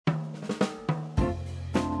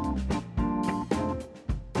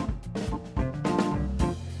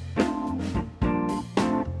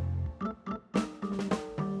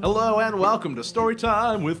Hello and welcome to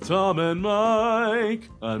Storytime with Tom and Mike.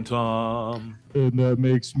 I'm Tom. And that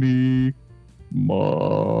makes me Mike.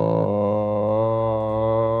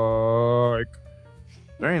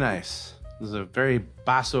 Very nice. This is a very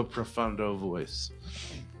basso profundo voice.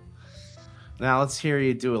 Now let's hear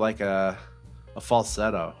you do like a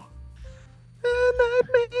falsetto. And that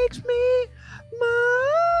makes me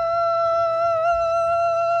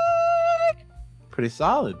Mike. Pretty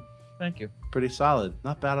solid. Thank you. Pretty solid.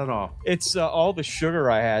 Not bad at all. It's all the sugar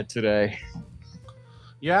I had today.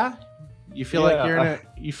 Yeah? You feel like you're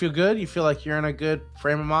you feel good? You feel like you're in a good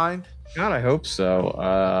frame of mind? God, I hope so.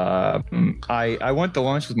 I went to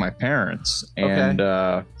lunch with my parents and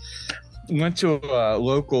went to a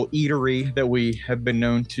local eatery that we have been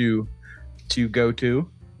known to go to.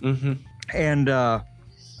 Mm-hmm. And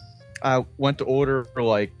I went to order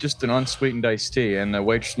like just an unsweetened iced tea, and the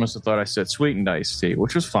waitress must have thought I said sweetened iced tea,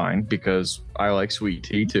 which was fine because I like sweet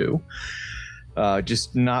tea too.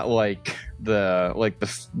 Just not like the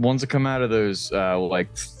ones that come out of those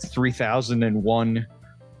like 3001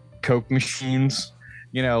 Coke machines,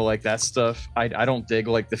 you know, like that stuff. I don't dig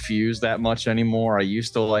like the Fuse that much anymore. I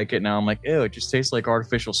used to like it. Now I'm like, ew, it just tastes like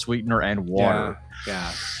artificial sweetener and water.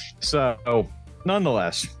 Yeah. So,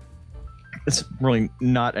 nonetheless, it's really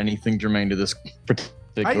not anything germane to this particular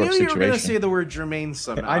I knew situation. you were going to say the word germane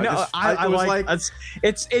somehow. I know. I like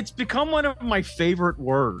it's become one of my favorite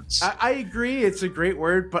words. I agree. It's a great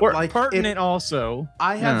word, but like pertinent also.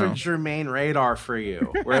 I have a germane radar for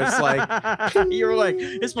you, where it's like you're like,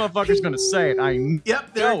 this motherfucker's going to say it.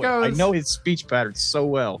 Yep, there it goes. I know his speech patterns so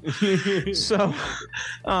well. So,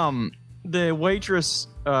 the waitress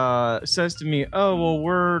says to me, "Oh, well,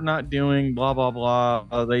 we're not doing blah blah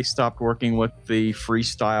blah. They stopped working with the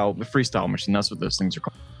freestyle machine. That's what those things are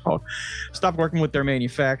called. Stopped working with their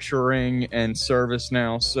manufacturing and service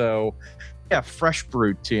now. So, yeah, fresh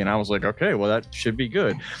brewed tea." And I was like, "Okay, well, that should be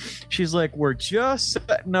good." She's like, "We're just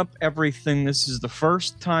setting up everything. This is the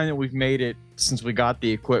first time that we've made it since we got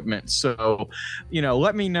the equipment. So, you know,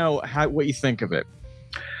 let me know what you think of it."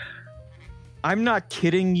 I'm not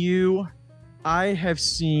kidding you. I have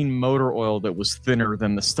seen motor oil that was thinner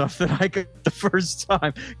than the stuff that I got the first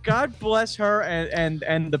time. God bless her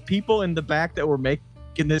and the people in the back that were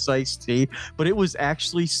making this iced tea, but it was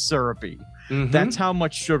actually syrupy. Mm-hmm. That's how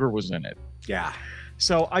much sugar was in it. Yeah.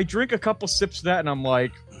 So I drink a couple sips of that and I'm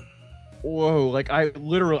like, whoa, like I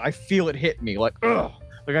feel it hit me like, ugh,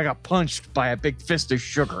 like I got punched by a big fist of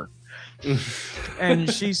sugar. And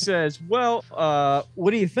she says, "Well,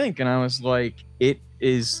 what do you think?" And I was like, "It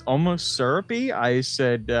is almost syrupy." I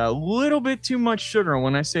said, "A little bit too much sugar." And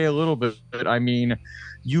when I say a little bit, I mean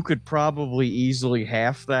you could probably easily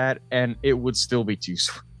half that and it would still be too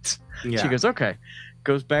sweet. Yeah. She goes, "Okay."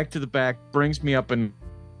 Goes back to the back, brings me up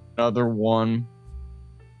another one.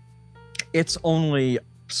 It's only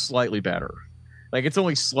slightly better. Like, it's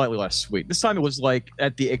only slightly less sweet. This time it was like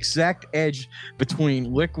at the exact edge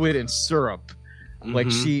between liquid and syrup. Mm-hmm.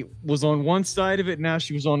 Like, she was on one side of it, now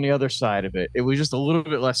she was on the other side of it. It was just a little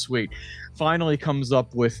bit less sweet. Finally comes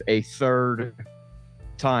up with a third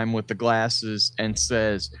time with the glasses and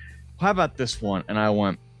says, "How about this one?" And I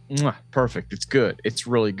went, "Perfect. It's good. It's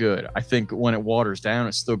really good. I think when it waters down,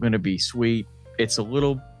 it's still going to be sweet. It's a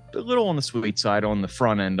little on the sweet side on the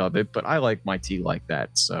front end of it, but I like my tea like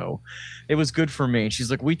that." So it was good for me. And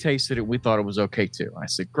she's like, "We tasted it. We thought it was okay too." I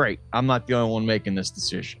said, "Great. I'm not the only one making this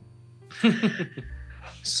decision."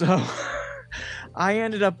 So I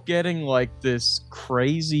ended up getting like this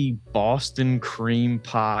crazy Boston cream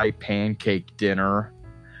pie pancake dinner.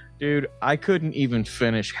 Dude, I couldn't even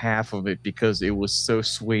finish half of it because it was so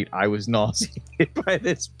sweet. I was nauseated by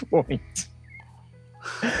this point.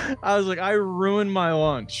 I was like, I ruined my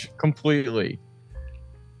lunch completely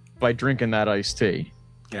by drinking that iced tea.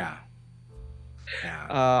 Yeah.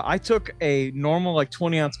 I took a normal like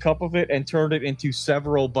 20-ounce cup of it and turned it into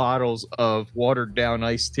several bottles of watered down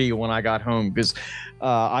iced tea when I got home because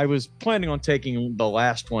I was planning on taking the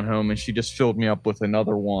last one home and she just filled me up with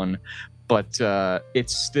another one. But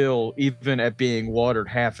it's still, even at being watered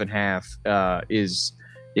half and half, is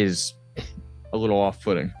a little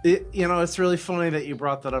off-putting. It's really funny that you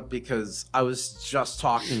brought that up because I was just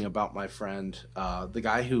talking about my friend, Gary,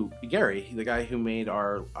 the guy who made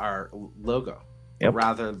our logo, yep. Or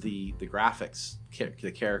rather the graphics,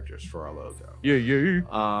 the characters for our logo. Yeah.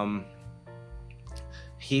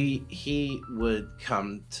 He would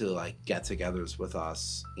come to like get-togethers with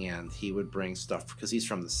us, and he would bring stuff because he's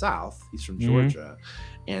from the South. He's from Georgia,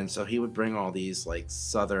 and so he would bring all these like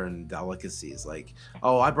Southern delicacies. Like,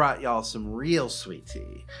 "Oh, I brought y'all some real sweet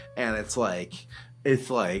tea," and it's like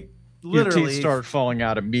Your literally teeth started falling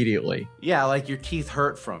out immediately. Yeah, like your teeth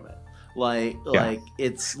hurt from it. Like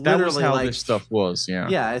it's That was literally how like this stuff was. Yeah.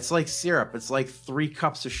 yeah, it's like syrup. It's like 3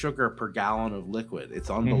 cups of sugar per gallon of liquid. It's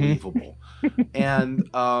unbelievable. And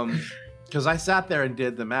because I sat there and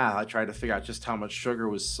did the math, I tried to figure out just how much sugar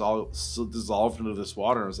was dissolved into this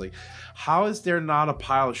water. And I was like, how is there not a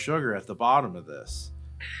pile of sugar at the bottom of this?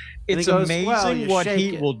 It's goes, amazing what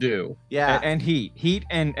heat will do. Yeah. And heat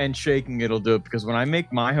and shaking it'll do it, because when I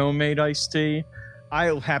make my homemade iced tea, I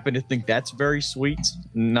happen to think that's very sweet.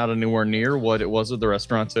 Not anywhere near what it was at the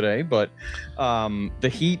restaurant today, but the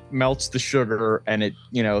heat melts the sugar, and it,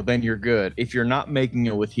 then you're good. If you're not making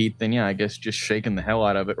it with heat, then I guess just shaking the hell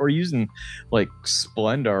out of it, or using like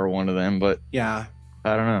Splenda or one of them. But yeah,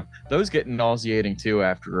 I don't know. Those get nauseating too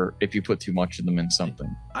if you put too much of them in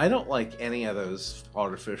something. I don't like any of those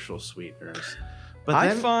artificial sweeteners. But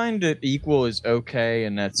I find that Equal is okay,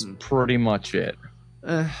 and that's pretty much it.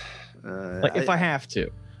 Like if I have to.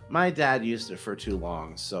 My dad used it for too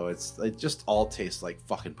long, so it just all tastes like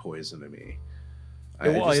fucking poison to me.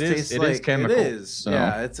 It is chemical. It is. So.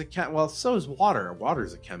 Yeah, it's well, so is water.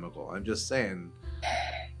 Water's a chemical. I'm just saying.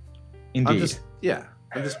 Indeed.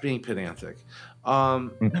 I'm just being pedantic.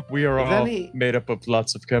 We are all made up of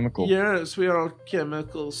lots of chemicals. Yes, we are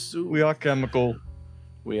chemicals. We are chemical.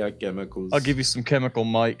 We are chemicals. I'll give you some chemical,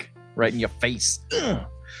 Mike, right in your face.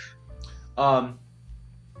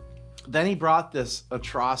 Then he brought this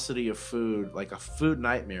atrocity of food, like a food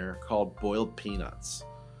nightmare, called boiled peanuts.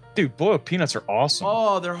 Dude, boiled peanuts are awesome.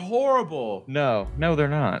 Oh, they're horrible. No, they're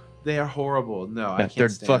not. They are horrible. No, I can't they're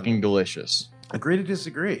stand fucking them. Delicious. Agree to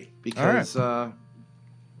disagree, because I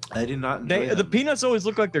did not enjoy them. The peanuts always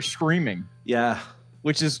look like they're screaming. Yeah.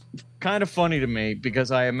 Which is kind of funny to me, because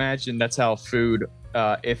I imagine that's how food,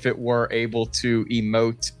 if it were able to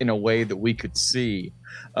emote in a way that we could see,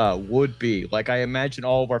 would be. Like, I imagine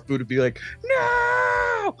all of our food would be like,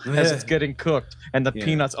 no, as it's getting cooked. And the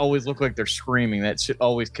peanuts always look like they're screaming. That shit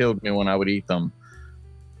always killed me when I would eat them.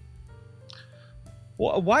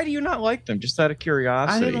 Why do you not like them? Just out of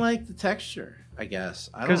curiosity. I didn't like the texture, I guess.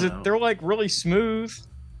 Because they're like really smooth.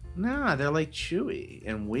 Nah, they're like chewy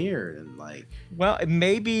and weird and like. Well,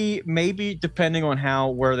 maybe depending on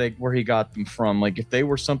where he got them from. Like if they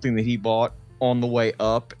were something that he bought on the way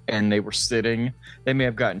up and they were sitting, they may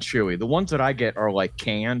have gotten chewy. The ones that I get are like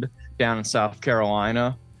canned down in South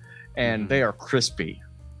Carolina, and they are crispy.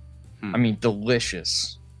 I mean,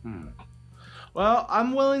 delicious. Well,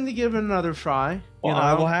 I'm willing to give it another try. Well,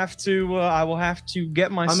 I will have to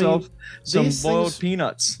get myself some boiled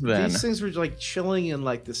peanuts then. These things were like chilling in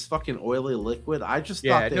like this fucking oily liquid. I just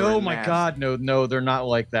thought they were oh my god, no, they're not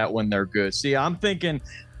like that when they're good. See, I'm thinking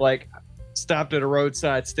like stopped at a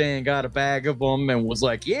roadside stand, got a bag of them, and was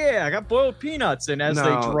like, yeah, I got boiled peanuts. And as they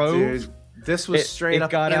drove, dude, this was straight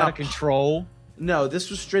up got out of control. No, this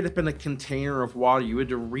was straight up in a container of water. You had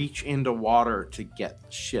to reach into water to get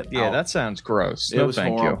shit out. Yeah, that sounds gross. It was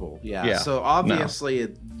horrible. Yeah. So obviously,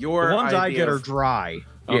 the ones I get are dry.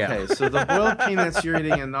 Okay, so the boiled peanuts you're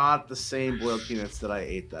eating are not the same boiled peanuts that I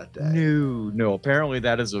ate that day. No. Apparently,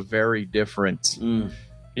 that is a very different,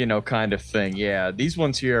 kind of thing. Yeah, these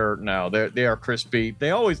ones here, no, they are crispy.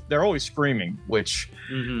 They're always screaming, which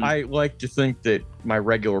I like to think that my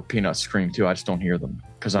regular peanuts scream too. I just don't hear them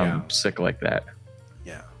because I'm sick like that.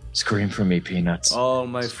 Yeah, scream for me, peanuts. All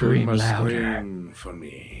my food must scream for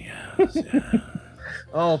me. Yes, yeah.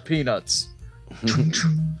 All peanuts.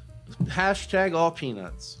 Hashtag all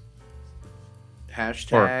peanuts.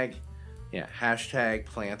 Hashtag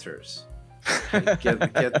planters.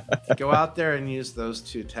 Go out there and use those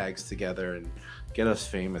 2 tags together and get us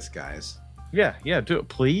famous, guys. Yeah, do it,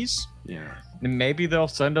 please. Yeah. And maybe they'll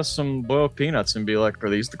send us some boiled peanuts and be like, are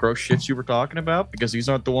these the gross shits you were talking about? Because these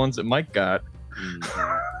aren't the ones that Mike got.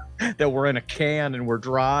 That were in a can and were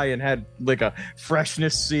dry and had like a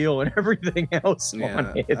freshness seal and everything else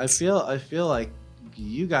on it. I feel like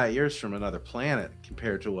you got yours from another planet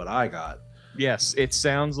compared to what I got. Yes, it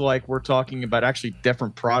sounds like we're talking about actually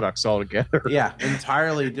different products altogether. Yeah,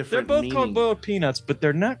 entirely different. They're both called boiled peanuts, but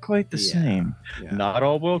they're not quite the same. Yeah. Not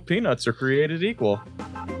all boiled peanuts are created equal.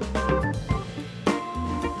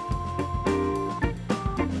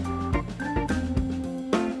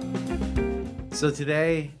 So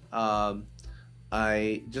today,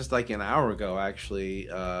 I just like an hour ago, actually,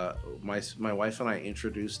 my wife and I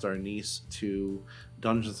introduced our niece to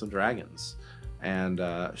Dungeons and Dragons, and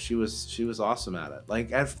she was awesome at it. Like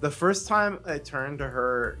the first time I turned to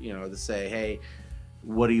her, to say, "Hey,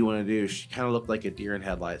 what do you want to do?" She kind of looked like a deer in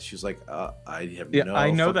headlights. She was like, "I have no." I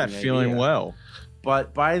know that feeling idea. well.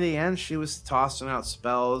 But by the end, she was tossing out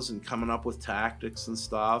spells and coming up with tactics and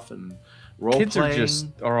stuff, and Role Kids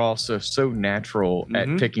playing. are also so natural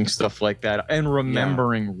at picking stuff like that and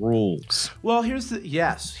remembering rules. Well, here's the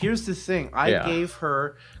thing. I gave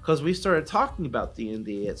her, because we started talking about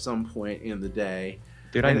D&D at some point in the day.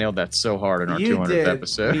 Dude, I nailed that so hard in our 200th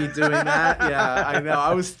episode. Me doing that? Yeah, I know.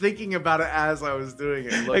 I was thinking about it as I was doing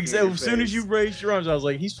it. As soon as you raised your arms, I was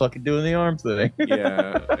like, he's fucking doing the arm thing.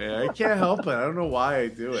 yeah, I can't help it. I don't know why I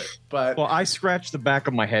do it. But well, I scratch the back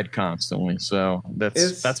of my head constantly, so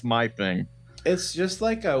that's my thing. It's just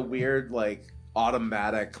like a weird, like,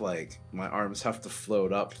 automatic, like, my arms have to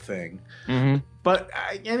float up thing. But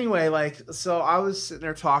anyway, like, so I was sitting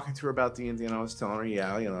there talking to her about D&D, and I was telling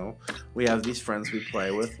her, we have these friends we play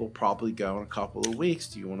with. We'll probably go in a couple of weeks.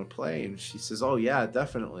 Do you want to play? And she says, oh, yeah,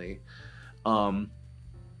 definitely. And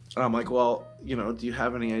I'm like, well, do you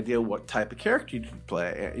have any idea what type of character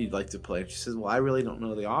you'd like to play? And she says, well, I really don't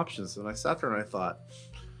know the options. And I sat there and I thought,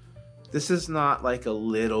 this is not like a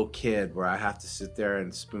little kid where I have to sit there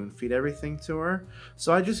and spoon feed everything to her.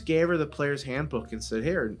 So I just gave her the player's handbook and said,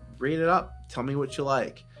 here, read it up. Tell me what you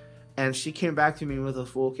like. And she came back to me with a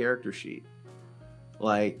full character sheet.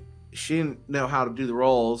 Like, she didn't know how to do the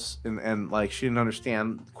rolls and like, she didn't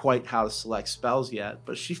understand quite how to select spells yet.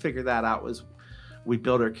 But she figured that out as we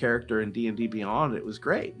built her character in D&D Beyond. It was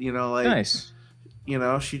great. Nice.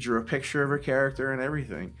 She drew a picture of her character and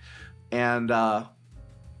everything. And,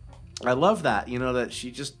 I love that, that she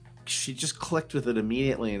just clicked with it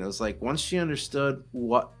immediately. And it was like, once she understood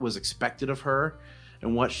what was expected of her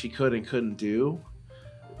and what she could and couldn't do,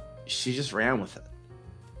 she just ran with it,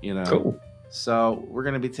 Cool. So we're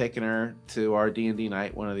going to be taking her to our D&D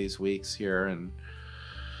night one of these weeks here and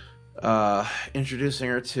introducing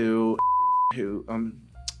her to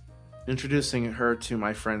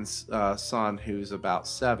my friend's son, who's about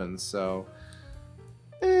 7. So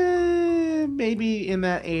maybe in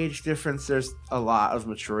that age difference, there's a lot of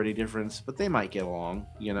maturity difference, but they might get along,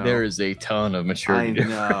 There is a ton of maturity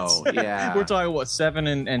difference. I know, yeah. We're talking, what, 7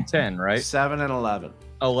 and 10, right? 7 and 11.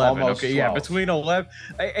 11, Almost okay, 12. yeah, between 11.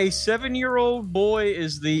 A 7-year-old boy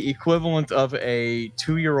is the equivalent of a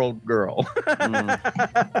 2-year-old girl.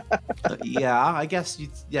 Yeah, I guess,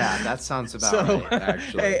 that sounds about right,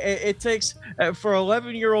 actually. It takes, for an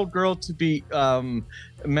 11-year-old girl to be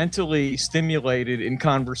mentally stimulated in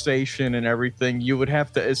conversation and everything, you would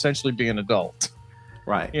have to essentially be an adult.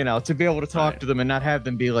 Right. To be able to talk to them and not have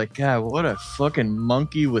them be like, God, what a fucking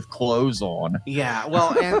monkey with clothes on. Yeah,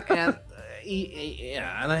 well, and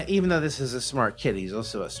even though this is a smart kid, he's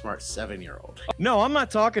also a smart 7-year-old. No, I'm not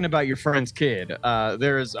talking about your friend's kid.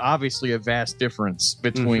 There is obviously a vast difference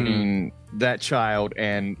between that child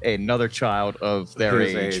and another child of their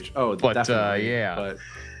age. Oh, but definitely. yeah. But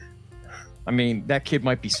I mean, that kid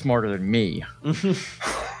might be smarter than me.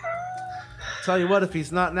 Tell you what, if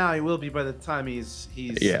he's not now, he will be by the time he's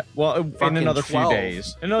yeah. Well, in another 12. few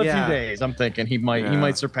days. In another few days, I'm thinking he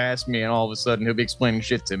might surpass me, and all of a sudden he'll be explaining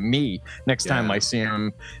shit to me next time I see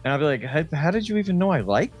him, and I'll be like, how did you even know I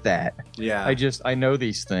like that? Yeah. I know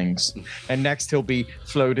these things. And next he'll be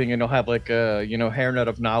floating, and he'll have like a hairnet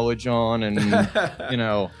of knowledge on, and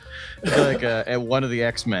like at one of the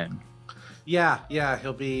X-Men. Yeah,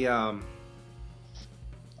 he'll be.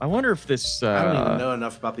 I wonder if this. I don't even know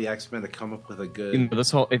enough about the X-Men to come up with a good. This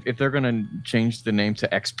whole if they're gonna change the name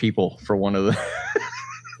to X People for one of the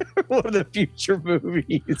one of the future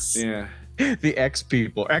movies. Yeah. The X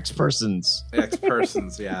People, X Persons. X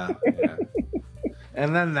Persons, yeah.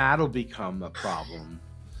 And then that'll become a problem.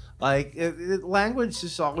 Like language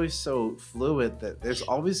is always so fluid that there's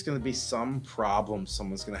always going to be some problem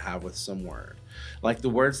someone's going to have with some word. Like the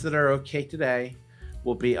words that are okay today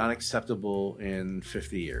will be unacceptable in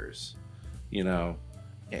 50 years.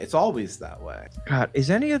 It's always that way. God, is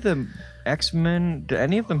any of them X-Men? Do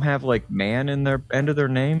any of them have like man in their end of their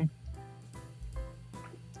name?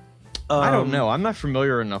 I don't know. I'm not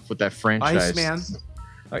familiar enough with that franchise. Iceman.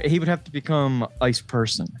 He would have to become Ice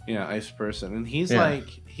Person. Yeah, Ice Person, and he's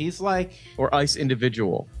like or Ice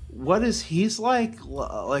Individual. He's like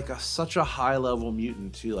such a high level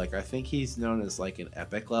mutant too. Like I think he's known as like an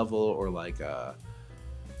epic level or like a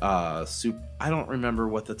I don't remember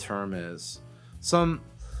what the term is. Some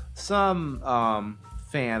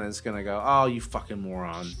fan is gonna go, oh, you fucking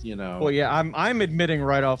moron, Well, yeah, I'm admitting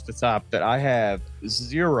right off the top that I have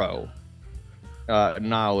zero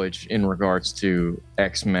knowledge in regards to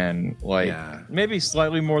X-Men. Maybe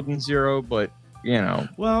slightly more than zero, but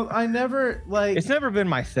Well, I never it's never been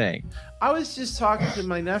my thing. I was just talking to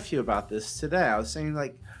my nephew about this today. I was saying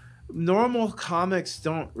normal comics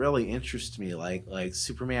don't really interest me, like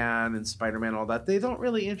Superman and Spider-Man, all that. They don't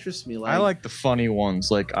really interest me. I like the funny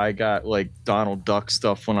ones. Like I got like Donald Duck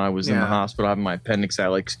stuff when I was in the hospital having my appendix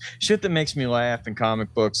out. Like shit that makes me laugh in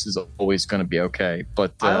comic books is always going to be okay.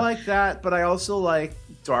 But I like that, but I also like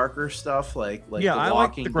darker stuff like yeah, I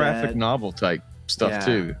like the graphic novel type stuff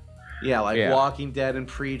too. Yeah, like Walking Dead and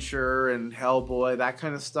Preacher and Hellboy, that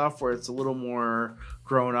kind of stuff where it's a little more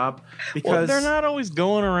grown up, because they're not always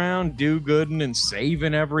going around do-gooding and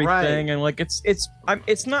saving everything, right. And like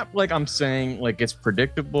it's not like I'm saying like it's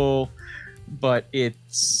predictable, but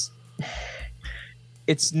it's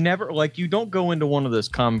never like you don't go into one of those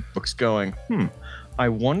comic books going, I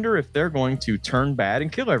wonder if they're going to turn bad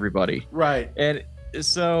and kill everybody, right? And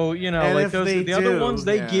so, you know, and like the other ones,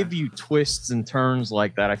 they give you twists and turns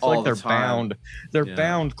like that. I feel like they're bound. They're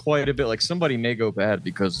bound quite a bit. Like somebody may go bad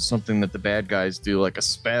because of something that the bad guys do, like a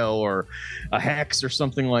spell or a hex or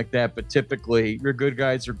something like that. But typically, your good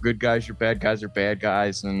guys are good guys, your bad guys are bad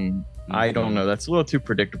guys, and I don't know. That's a little too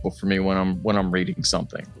predictable for me when I'm reading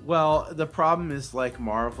something. Well, the problem is like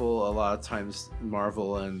Marvel. A lot of times,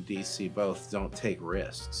 Marvel and DC both don't take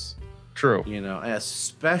risks. True. You know,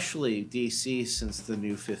 especially DC since the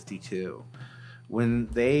New 52. When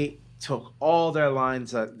they took all their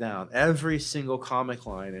lines down, every single comic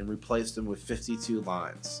line, and replaced them with 52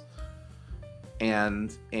 lines.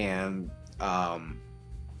 And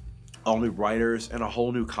all new writers and a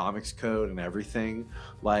whole new comics code and everything.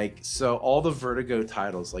 Like, so all the Vertigo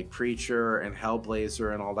titles like Preacher and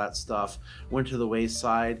Hellblazer and all that stuff went to the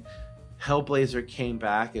wayside. Hellblazer came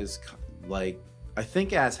back as like, I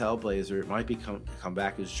think as Hellblazer, it might come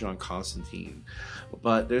back as John Constantine,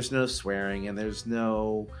 but there's no swearing and there's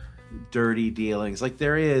no dirty dealings. Like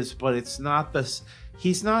there is, but it's not this.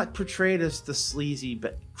 He's not portrayed as the sleazy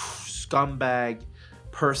scumbag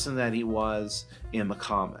person that he was in the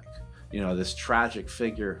comic. You know, this tragic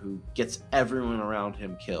figure who gets everyone around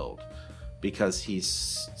him killed because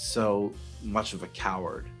he's so much of a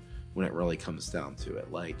coward when it really comes down to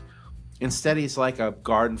it. Like, instead, he's like a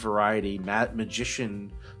garden variety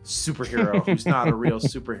magician superhero who's not a real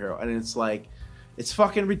superhero. And it's like, it's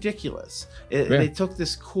fucking ridiculous. They took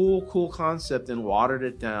this cool concept and watered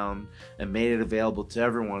it down and made it available to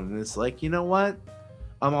everyone. And it's like, you know what?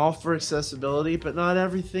 I'm all for accessibility, but not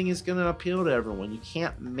everything is going to appeal to everyone. You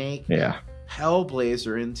can't make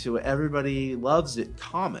Hellblazer into everybody loves it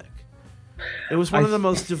comic. It was one of the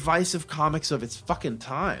most divisive comics of its fucking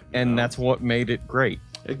time. And that's what made it great.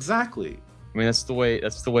 Exactly. I mean, that's the way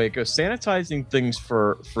it goes. Sanitizing things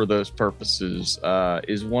for those purposes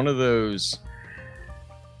is one of those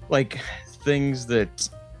like things that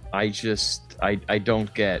I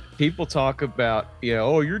don't get. People talk about, you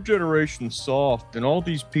know, oh, your generation's soft and all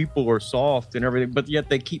these people are soft and everything, but yet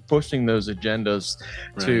they keep pushing those agendas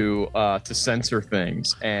to censor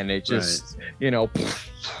things, and it just you know,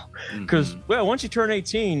 because well, once you turn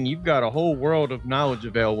 18, you've got a whole world of knowledge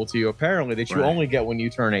available to you, apparently, that you only get when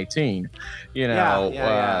you turn 18. You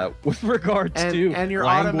know, with regards to and your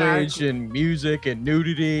language and music and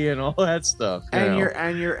nudity and all that stuff.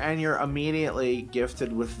 You're immediately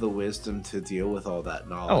gifted with the wisdom to deal with all that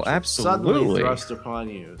knowledge. Oh, absolutely. Suddenly thrust upon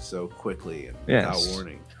you so quickly and without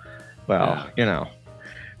warning. Well, you know,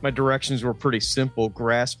 my directions were pretty simple: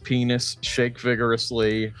 grasp penis, shake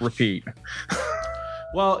vigorously, repeat.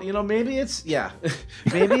 Well, you know, maybe it's shake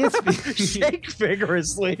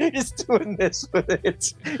vigorously. You're just doing this with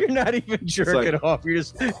it. You're not even jerking off. You're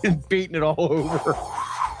just beating it all over.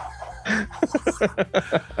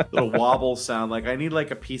 Little wobble sound. Like I need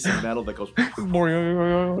like a piece of metal that goes.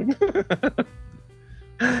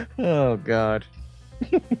 Oh God.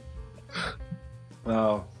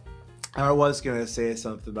 Oh. I was gonna say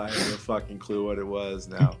something, but I have no fucking clue what it was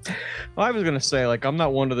now. Well, I was gonna say, like, I'm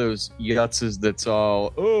not one of those yutzes that's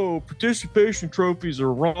all, oh, participation trophies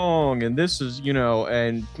are wrong, and this is, you know,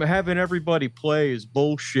 and having everybody play is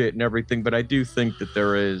bullshit and everything. But I do think that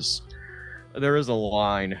there is a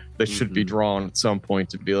line that should be drawn at some point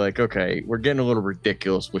to be like, okay, we're getting a little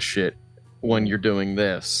ridiculous with shit when you're doing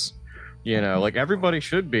this. You know, like everybody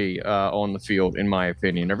should be on the field, in my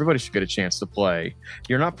opinion. Everybody should get a chance to play.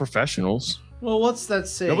 You're not professionals. Well, what's that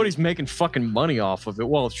saying? Nobody's making fucking money off of it.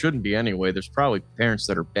 Well, it shouldn't be anyway. There's probably parents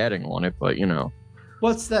that are betting on it, but you know.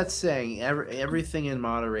 What's that saying? Everything in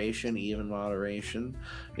moderation, even moderation.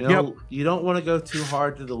 You know, you don't want to go too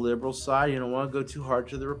hard to the liberal side. You don't want to go too hard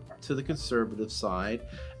to the conservative side.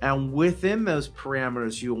 And within those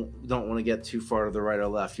parameters, you don't want to get too far to the right or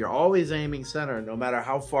left. You're always aiming center, no matter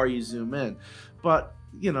how far you zoom in. But,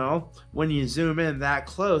 you know, when you zoom in that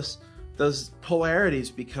close, those polarities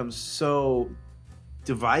become so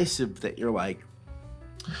divisive that you're like,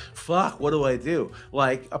 Fuck, what do I do?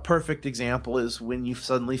 Like, a perfect example is when you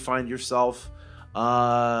suddenly find yourself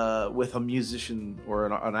with a musician or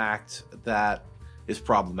an act that is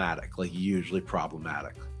problematic, like hugely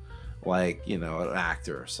problematic, like, you know, an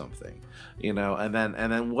actor or something, you know, and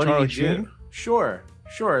then what Charlie do you do? Sheen?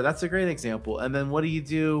 Sure, that's a great example. And then what do you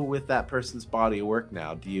do with that person's body of work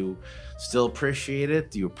now? Do you still appreciate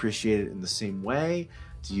it? Do you appreciate it in the same way?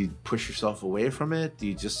 Do you push yourself away from it? Do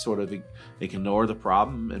you just sort of ignore the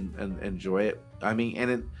problem and enjoy it? I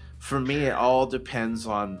mean, for me, it all depends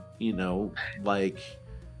on, you know, like...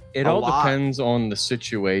 It all depends on the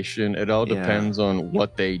situation. It all depends on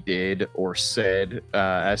what they did or said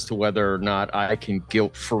as to whether or not I can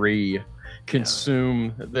guilt-free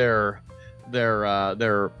consume their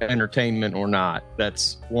entertainment or not.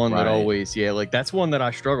 That's one that always, like, that's one that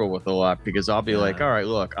I struggle with a lot, because I'll be like, all right,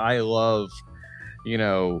 look, I love, you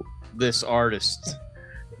know, this artist,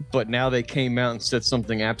 but now they came out and said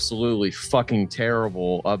something absolutely fucking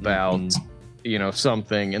terrible about, you know,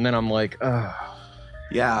 something. And then I'm like, oh,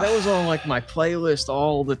 yeah, that was on like my playlist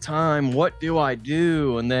all the time. What do I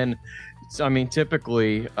do? And then, I mean,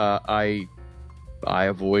 typically I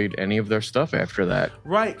avoid any of their stuff after that.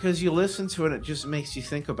 Right, because you listen to it, it just makes you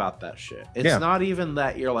think about that shit. It's not even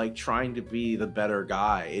that you're like trying to be the better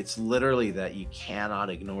guy. It's literally that you cannot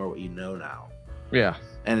ignore what you know now. Yeah.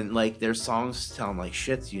 And like their songs tell like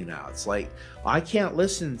shit to you now. It's like I can't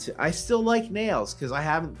listen to. I still like Nails because I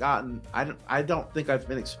haven't gotten. I don't think I've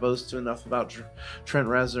been exposed to enough about Trent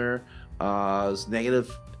Reznor's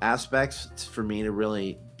negative aspects for me to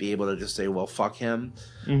really be able to just say, well, fuck him.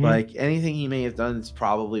 Like anything he may have done, it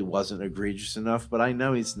probably wasn't egregious enough. But I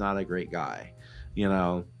know he's not a great guy. You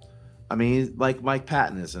know, I mean, like Mike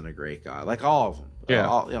Patton isn't a great guy. Like all of them. Yeah,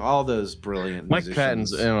 all those brilliant Mike musicians.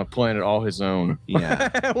 Patton's in a planet all his own.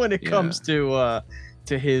 Yeah, when it comes to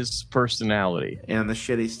his personality and the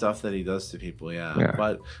shitty stuff that he does to people.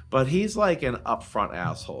 Yeah. But he's like an upfront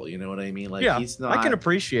asshole. You know what I mean? Like he's not. I can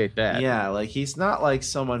appreciate that. Yeah, like he's not like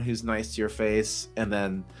someone who's nice to your face and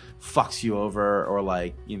then fucks you over or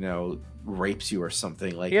like, you know, rapes you or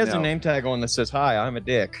something. Like he has a name tag on that says, "Hi, I'm a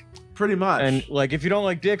dick." Pretty much. And like, if you don't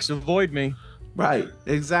like dicks, avoid me. Right,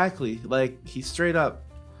 exactly. Like he straight up,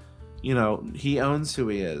 you know, he owns who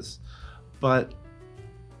he is. But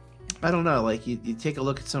I don't know, like you take a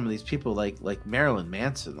look at some of these people like Marilyn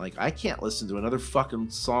Manson. Like I can't listen to another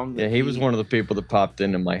fucking song that he was one of the people that popped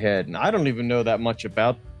into my head, and I don't even know that much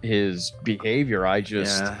about his behavior. I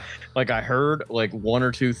just like I heard like one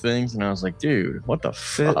or two things and I was like, dude, what the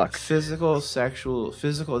fuck? Physical and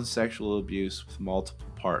sexual abuse with multiple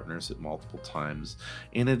partners at multiple times,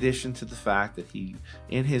 in addition to the fact that he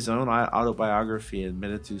in his own autobiography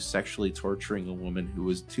admitted to sexually torturing a woman who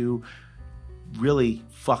was too really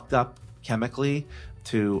fucked up chemically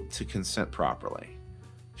to consent properly.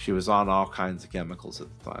 She was on all kinds of chemicals at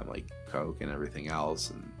the time, like coke and everything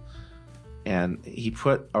else, and he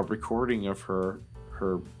put a recording of her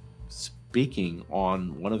speaking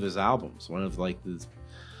on one of his albums, one of like his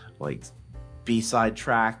like B-side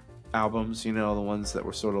track albums, you know, the ones that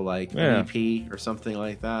were sort of like EP or something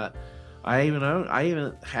like that. I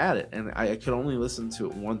even had it, and I could only listen to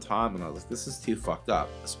it one time, and I was like, this is too fucked up,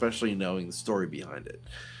 especially knowing the story behind it.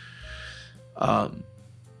 I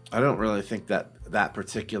don't really think that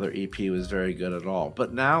particular EP was very good at all.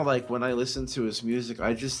 But now, like, when I listen to his music,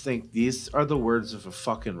 I just think these are the words of a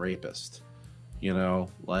fucking rapist, you know,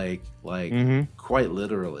 like quite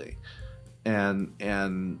literally.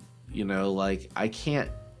 And you know, like I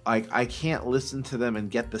can't listen to them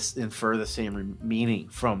and infer the same meaning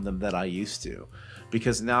from them that I used to,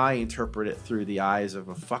 because now I interpret it through the eyes of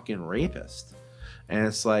a fucking rapist. And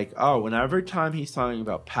it's like, oh, whenever time he's talking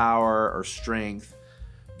about power or strength,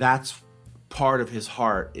 that's part of his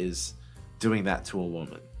heart is doing that to a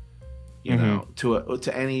woman, you know,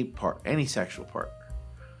 to any sexual partner,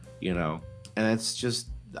 you know. And it's just,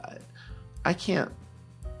 I can't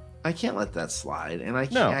let that slide, and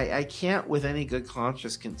I can't with any good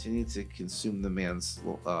conscience continue to consume the man's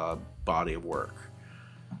body of work.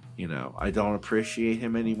 You know, I don't appreciate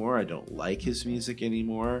him anymore. I don't like his music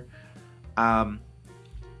anymore.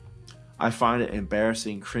 I find it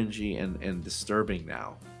embarrassing, cringy, and disturbing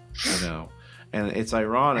now. You know, and it's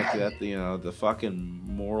ironic that the fucking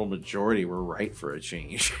moral majority were right for a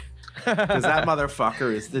change, because that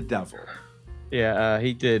motherfucker is the devil. Yeah,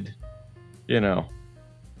 he did. You know.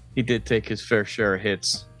 He did take his fair share of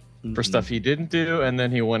hits for stuff he didn't do, and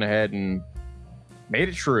then he went ahead and made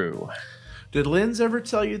it true. Did Linz ever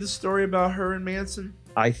tell you the story about her and Manson?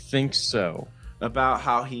 I think so. About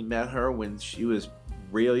how he met her when she was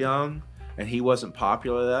real young, and he wasn't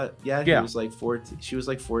popular that yet. Yeah. He was like 14. She was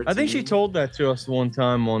like 14. I think she told that to us one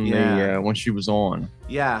time on the when she was on.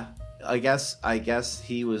 Yeah. I guess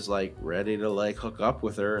he was like ready to like hook up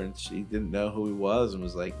with her, and she didn't know who he was and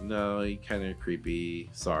was like, no, he kind of creepy.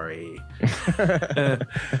 Sorry.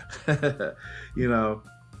 You know.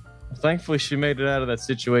 Thankfully, she made it out of that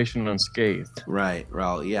situation unscathed. Right.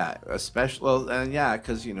 Well, yeah. Especially, well, and yeah,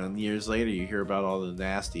 because you know, years later, you hear about all the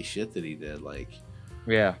nasty shit that he did. Like,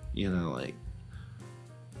 yeah, you know, like,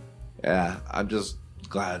 yeah. I'm just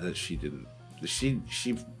glad that she didn't. She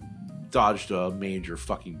dodged a major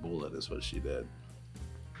fucking bullet. Is what she did.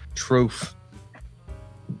 Truth.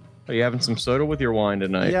 Are you having some soda with your wine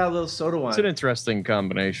tonight? Yeah, a little soda wine. It's an interesting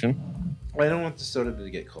combination. I don't want the soda to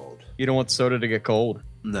get cold. You don't want the soda to get cold?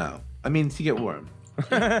 No, I mean to get warm.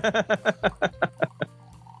 I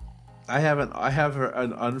have an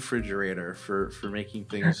unrefrigerator for making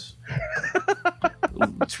things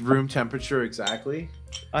to room temperature exactly.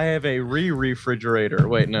 I have a refrigerator.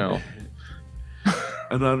 Wait, no,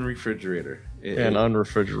 an unrefrigerator. An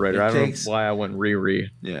unrefrigerator. I don't know why I went re.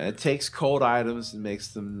 Yeah, it takes cold items and makes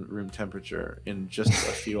them room temperature in just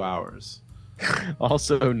a few hours.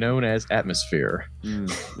 Also known as atmosphere.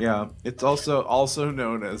 Yeah, it's also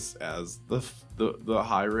known as the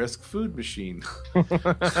high risk food machine.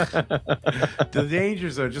 The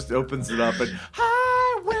danger zone just opens it up and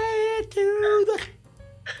highway to the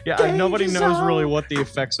nobody knows zone. really what the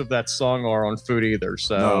effects of that song are on food either,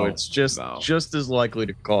 so it's just as likely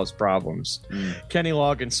to cause problems. Kenny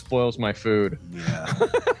Loggins spoils my food. Yeah.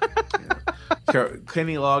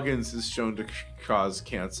 Kenny Loggins is shown to cause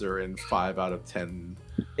cancer in 5 out of 10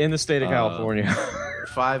 in the state of California.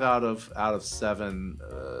 5 out of 7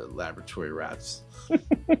 laboratory rats.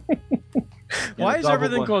 Why is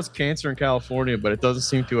everything caused cancer in California, but it doesn't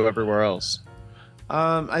seem to everywhere else?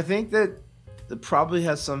 I think that it probably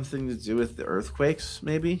has something to do with the earthquakes,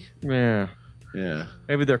 maybe. Yeah.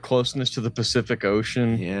 Maybe their closeness to the Pacific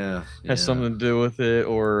Ocean. Has something to do with it,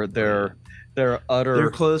 or their utter they're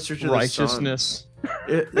closer to righteousness. The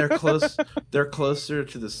sun. They're close. They're closer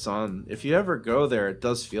to the sun. If you ever go there, it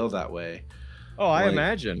does feel that way. Oh, I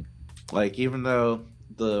imagine. Like even though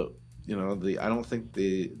I don't think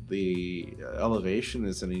the elevation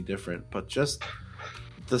is any different, but just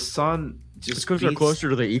the sun just because they're closer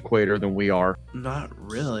to the equator than we are. Not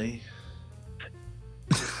really.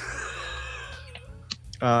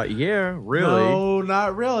 Yeah, really. No,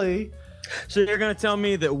 not really. So you're gonna tell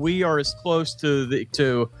me that we are as close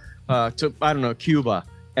to I don't know, Cuba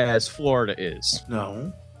as Florida is?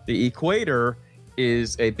 No. The equator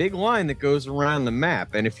is a big line that goes around the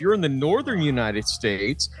map, and if you're in the northern United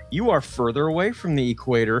States, you are further away from the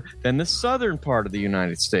equator than the southern part of the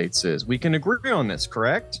United States is. We can agree on this,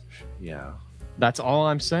 correct? Yeah. That's all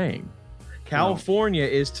I'm saying. California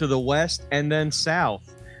is to the west and then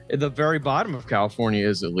south. The very bottom of California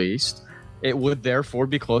is, at least. It would therefore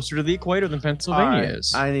be closer to the equator than Pennsylvania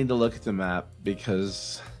is. I need to look at the map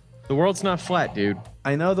because the world's not flat, dude.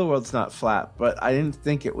 I know the world's not flat, but I didn't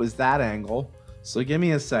think it was that angle. So give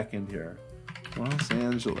me a second here. Los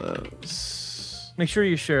Angeles. Make sure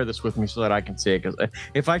you share this with me so that I can see it, because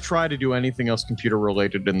if I try to do anything else computer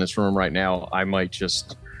related in this room right now, I might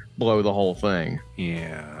just blow the whole thing.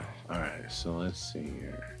 Yeah. All right. So let's see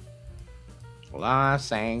here.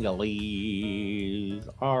 Los Angeles.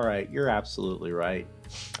 All right. You're absolutely right.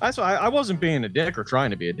 I wasn't being a dick or trying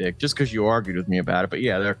to be a dick just because you argued with me about it. But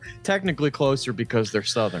yeah, they're technically closer because they're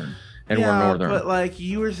southern and we're northern. But like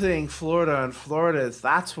you were saying, Florida, and Florida,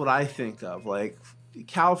 that's what I think of. Like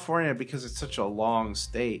California, because it's such a long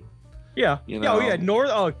state. Yeah. You know?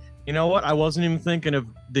 You know what? I wasn't even thinking of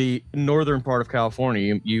the northern part of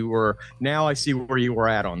California. You were. Now I see where you were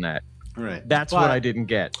at on that. Right. That's what I didn't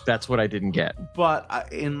get. But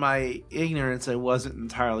in my ignorance, I wasn't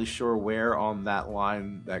entirely sure where on that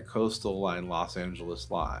line, that coastal line, Los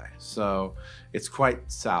Angeles lie. So it's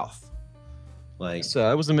quite south.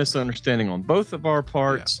 So it was a misunderstanding on both of our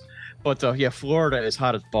parts. Yeah. But Florida is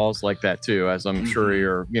hot as balls like that too, as I'm sure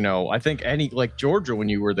you're. I think Georgia when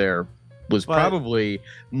you were there was probably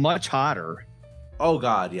much hotter. Oh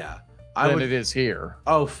God, yeah. Than it is here.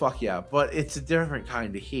 Oh fuck yeah! But it's a different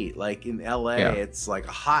kind of heat. Like in LA, it's like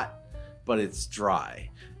hot, but it's dry,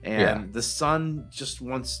 and the sun just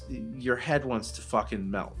your head wants to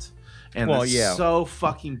fucking melt, and it's so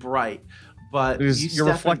fucking bright. But you're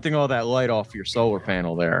reflecting all that light off your solar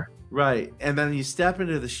panel there. Right, and then you step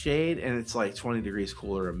into the shade, and it's like 20 degrees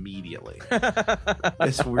cooler immediately.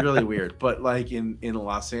 It's really weird. But like in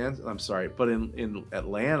Los Angeles, I'm sorry, but in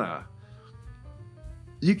Atlanta,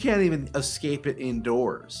 you can't even escape it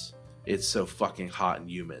indoors It's so fucking hot and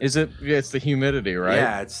humid. Is it? Yeah, it's the humidity, right?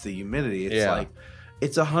 Yeah, it's the humidity. It's like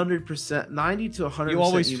it's 100%, 90 to 100%. You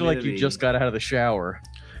always humidity. feel like you just got out of the shower.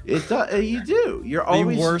 It does. You do. You're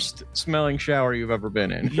always the worst smelling shower you've ever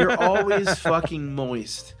been in. You're always fucking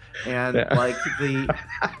moist, and like the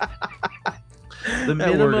that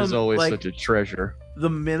minimum word is always like, such a treasure. The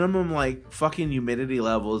minimum like fucking humidity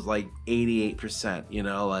level is like 88%. You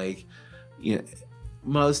know, like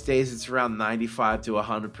most days it's around 95 to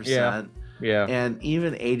 100%. Yeah. And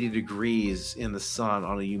even 80 degrees in the sun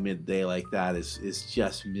on a humid day like that is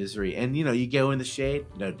just misery. And, you go in the shade,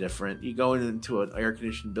 no different. You go into an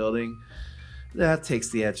air-conditioned building, that takes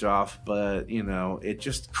the edge off. But, it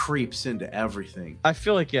just creeps into everything. I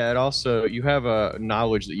feel like, it also, you have a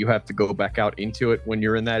knowledge that you have to go back out into it when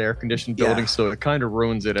you're in that air-conditioned building. So it kind of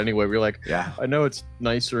ruins it anyway. You're like, I know it's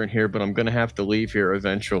nicer in here, but I'm going to have to leave here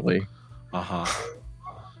eventually. Uh-huh.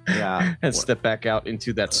 Yeah. And step back out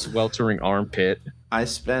into that sweltering armpit. I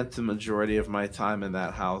spent the majority of my time in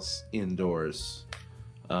that house indoors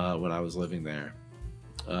when I was living there.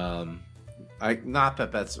 Not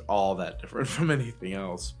that that's all that different from anything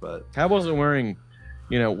else, but how was it wearing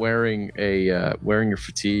your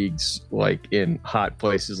fatigues like in hot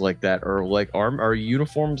places like that, or like are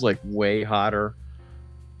uniforms like way hotter?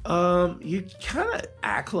 You kind of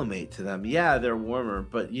acclimate to them. Yeah, they're warmer,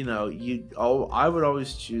 but I would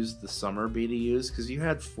always choose the summer BDUs because you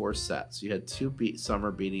had 4 sets. You had 2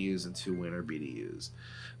 summer BDUs and 2 winter BDUs.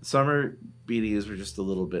 The summer BDUs were just a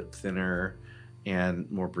little bit thinner and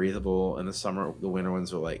more breathable. And the winter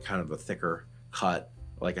ones were like kind of a thicker cut,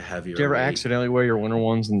 like a heavier. Did you ever weight. Accidentally wear your winter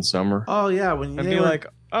ones in summer? Oh yeah, when I'd be like,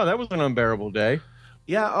 oh, that was an unbearable day.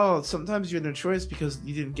 Yeah. Oh, sometimes you had no choice because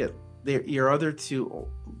you didn't get your other 2.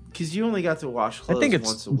 Because you only got to wash clothes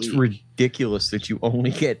once a week. It's ridiculous that you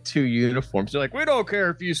only get 2 uniforms. They're like, we don't care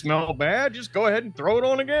if you smell bad. Just go ahead and throw it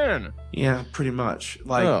on again. Yeah, pretty much.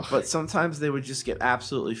 But sometimes they would just get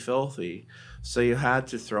absolutely filthy. So you had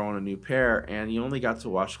to throw on a new pair, and you only got to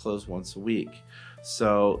wash clothes once a week.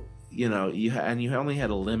 So, you only had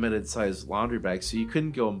a limited size laundry bag, so you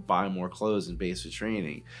couldn't go and buy more clothes in basic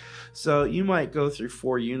training. So you might go through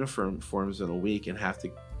 4 uniforms in a week and have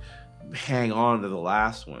to hang on to the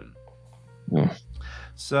last one.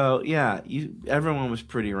 So everyone was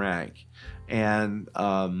pretty rank, and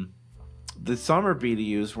the summer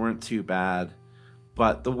BDUs weren't too bad,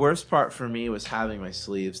 but the worst part for me was having my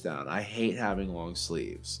sleeves down. I hate having long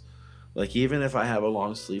sleeves. Like even if I have a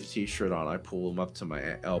long sleeve t-shirt on, I pull them up to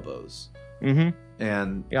my elbows. And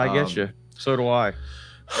I get you. So do I.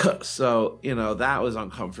 So that was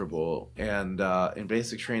uncomfortable, and in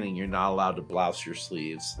basic training you're not allowed to blouse your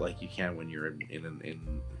sleeves like you can when you're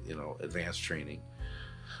in advanced training.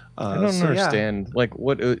 I don't understand. Yeah. Like,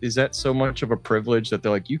 what is that so much of a privilege that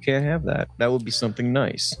they're like, you can't have that? That would be something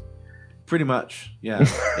nice. Pretty much, yeah.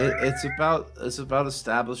 It's about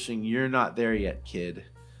establishing you're not there yet, kid.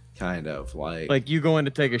 Kind of like you go in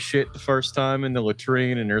to take a shit the first time in the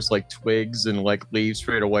latrine and there's like twigs and like leaves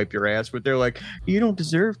for you to wipe your ass with. They're like, you don't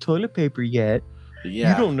deserve toilet paper yet.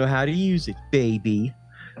 Yeah. You don't know how to use it, baby.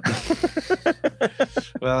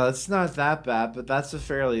 Well, it's not that bad, but that's a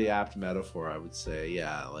fairly apt metaphor, I would say.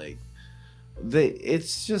 Yeah, like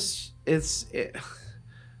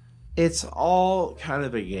it's all kind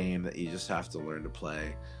of a game that you just have to learn to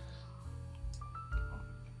play.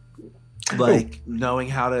 Like knowing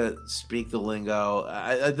how to speak the lingo.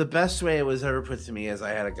 The best way it was ever put to me is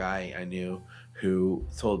I had a guy I knew who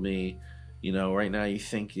told me, right now you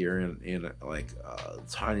think you're in like a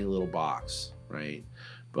tiny little box, right?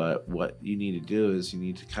 But what you need to do is you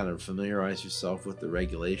need to kind of familiarize yourself with the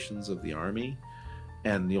regulations of the Army,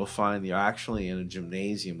 and you'll find you're actually in a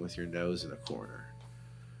gymnasium with your nose in a corner.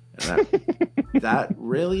 And that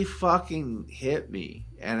really fucking hit me,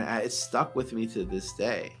 and it stuck with me to this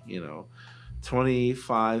day.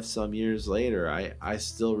 25 some years later, I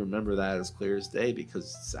still remember that as clear as day,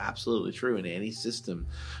 because it's absolutely true. In any system,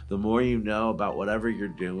 the more you know about whatever you're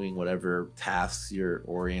doing, whatever tasks you're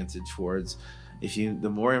oriented towards, the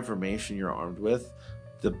more information you're armed with,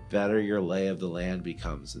 the better your lay of the land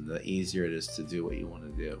becomes, and the easier it is to do what you want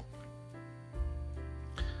to do.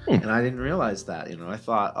 And I didn't realize that. I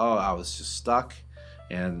thought, I was just stuck,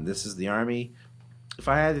 and this is the Army. If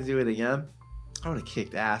I had to do it again, I would have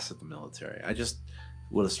kicked ass at the military. I just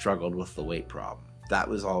would have struggled with the weight problem. That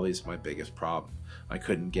was always my biggest problem. I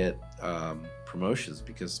couldn't get promotions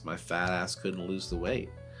because my fat ass couldn't lose the weight.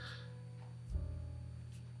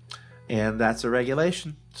 And that's a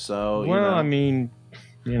regulation. So, I mean,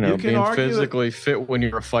 being physically fit when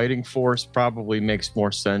you're a fighting force probably makes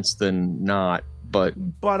more sense than not but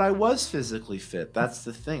I was physically fit. That's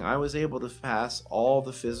the thing. I was able to pass all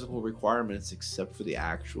the physical requirements except for the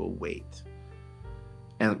actual weight,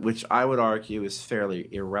 and which I would argue is fairly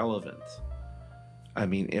irrelevant. I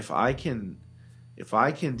mean, if I can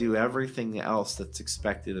do everything else that's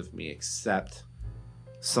expected of me except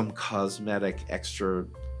some cosmetic extra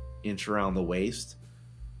inch around the waist,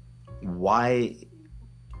 why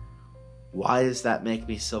does that make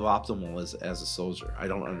me suboptimal as a soldier? I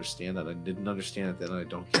don't understand that. I didn't understand it then, and I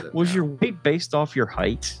don't get it. Was now. your weight based off your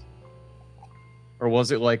height? Or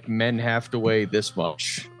was it like men have to weigh this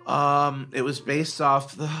much? It was based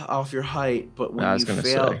off your height, but when you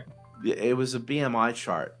failed, it was a BMI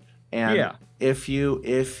chart. And if you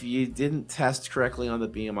didn't test correctly on the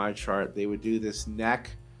BMI chart, they would do this neck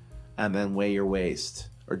and then weigh your waist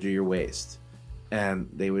or do your waist. And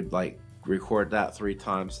they would like record that 3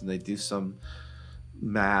 times, and they do some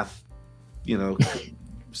math,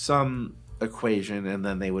 some equation, and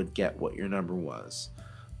then they would get what your number was.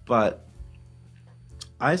 But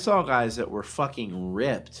I saw guys that were fucking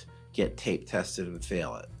ripped get tape tested and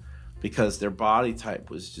fail it because their body type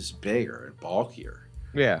was just bigger and bulkier.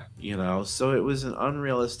 Yeah. So it was an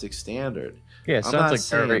unrealistic standard. Yeah, it sounds like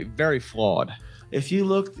very, very flawed. If you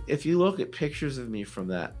look at pictures of me from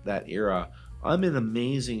that era, I'm in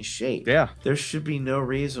amazing shape. Yeah. There should be no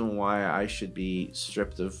reason why I should be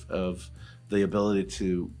stripped of the ability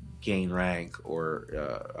to gain rank or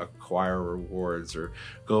acquire rewards or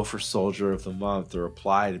go for Soldier of the Month or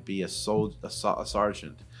apply to be a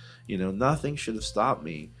sergeant. Nothing should have stopped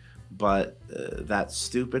me but that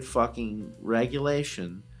stupid fucking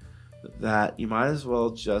regulation that you might as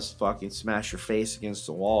well just fucking smash your face against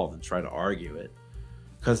the wall than try to argue it.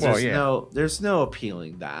 Because there's no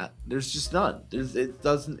appealing that. There's just none. It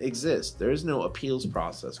doesn't exist. There is no appeals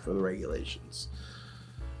process for the regulations.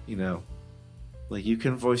 Like you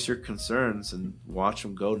can voice your concerns and watch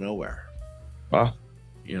them go nowhere. Well,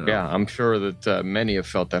 yeah, I'm sure that many have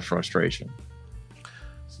felt that frustration.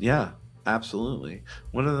 Yeah, absolutely.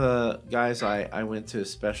 One of the guys I went to a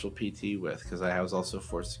special PT with, because I was also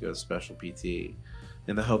forced to go to special PT,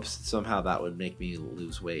 in the hopes that somehow that would make me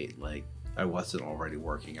lose weight. Like, I wasn't already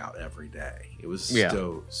working out every day. It was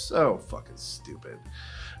so fucking stupid.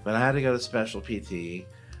 But I had to go to special PT,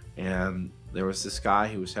 and there was this guy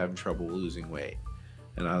who was having trouble losing weight.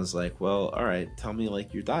 And I was like, well, all right, tell me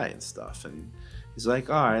like your diet and stuff. And he's like,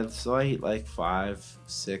 all right, so I eat like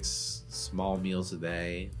 5-6 small meals a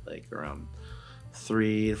day, like around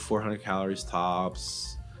 300 to 400 calories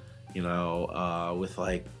tops, with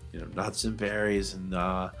like, nuts and berries and,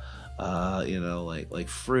 like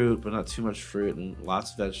fruit, but not too much fruit, and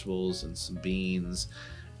lots of vegetables and some beans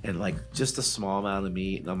and like just a small amount of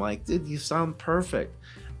meat. And I'm like, dude, you sound perfect.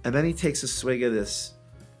 And then he takes a swig of this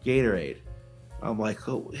Gatorade. I'm like,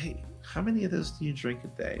 oh, hey, how many of those do you drink a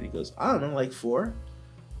day? And he goes, I don't know, like 4.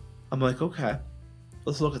 I'm like, okay,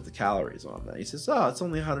 let's look at the calories on that. He says, oh, it's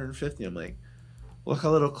only 150. I'm like, look a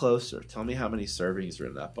little closer. Tell me how many servings are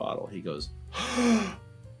in that bottle. He goes,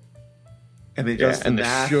 and he does the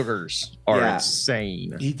math. The sugars are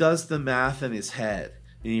insane. He does the math in his head,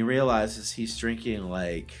 and he realizes he's drinking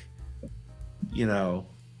like,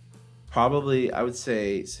 probably I would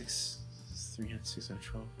say 600,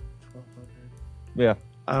 1200. Yeah.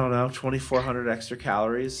 I don't know, 2,400 extra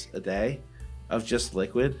calories a day of just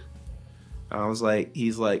liquid. And I was like,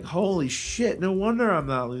 he's like, holy shit, no wonder I'm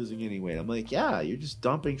not losing any weight. I'm like, yeah, you're just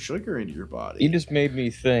dumping sugar into your body. You just made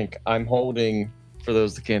me think. I'm holding, for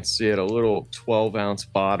those that can't see it, a little 12-ounce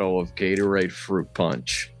bottle of Gatorade Fruit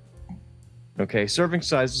Punch. Okay, serving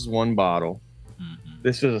size is 1 bottle. Mm-hmm.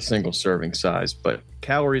 This is a single serving size, but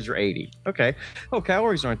calories are 80. Okay. Oh,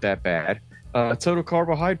 calories aren't that bad. Total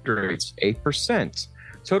carbohydrates, 8%.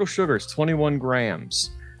 Total sugars, 21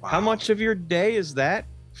 grams. Wow. How much of your day is that?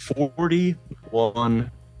 41%.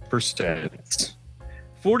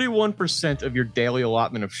 41% of your daily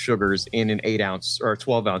allotment of sugars in an 8-ounce or a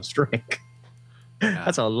 12-ounce drink. Yeah.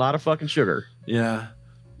 That's a lot of fucking sugar. Yeah.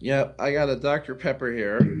 Yep. I got a Dr. Pepper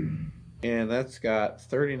here, and that's got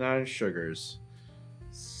 39 sugars.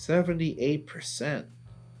 78%.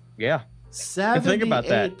 Yeah. 78%. Think about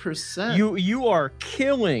that. You are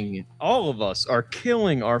killing, all of us are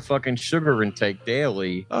killing our fucking sugar intake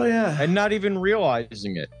daily. Oh, yeah. And not even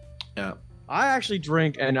realizing it. Yeah. I actually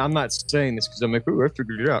drink, and I'm not saying this because I'm like, ooh, I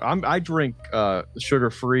figured it out. I drink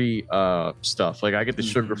sugar-free stuff. Like, I get the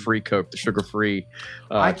sugar-free Coke, the sugar-free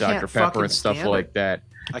Dr. Pepper and stuff like that.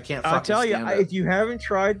 I can't I'll tell you, if you haven't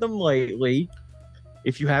tried them lately,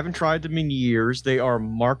 If you haven't tried them in years, they are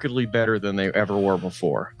markedly better than they ever were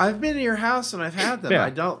before. I've been to your house and I've had them. Yeah.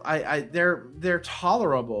 They're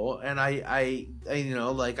tolerable, and I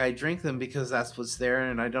like I drink them because that's what's there,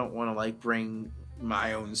 and I don't want to like bring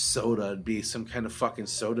my own soda and be some kind of fucking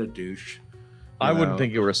soda douche. I wouldn't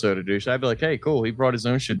think you were a soda douche. I'd be like, hey, cool. He brought his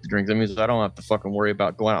own shit to drink. That means I don't have to fucking worry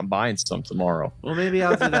about going out and buying some tomorrow. Well, maybe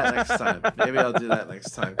I'll do that next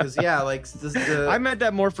time. Because, yeah, like... I meant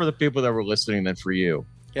that more for the people that were listening than for you.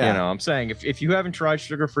 Yeah. You know, I'm saying if you haven't tried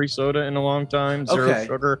sugar-free soda in a long time, zero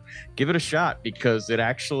sugar, give it a shot because it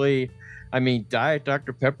actually... I mean, Diet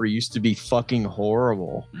Dr. Pepper used to be fucking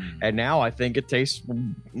horrible. And now I think it tastes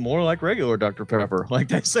more like regular Dr. Pepper, like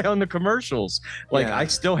they say on the commercials. Like, I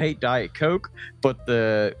still hate Diet Coke, but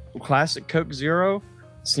the classic Coke Zero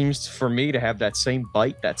seems for me to have that same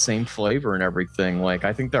bite, that same flavor and everything. Like,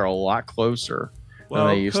 I think they're a lot closer than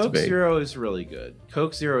they used to be. Coke Zero is really good.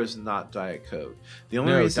 Coke Zero is not Diet Coke. The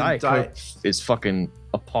only reason Diet Coke is fucking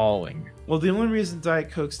appalling. Well, the only reason Diet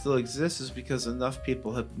Coke still exists is because enough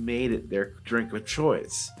people have made it their drink of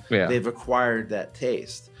choice. Yeah. They've acquired that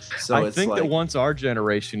taste. So I think that once our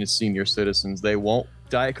generation is senior citizens, they won't.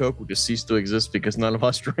 Diet Coke will just cease to exist because none of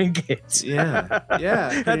us drink it. Yeah.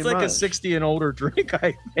 That's like a 60 and older drink,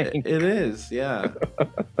 I think. It is, yeah.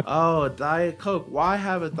 Oh, a Diet Coke. Why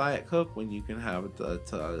have a Diet Coke when you can have a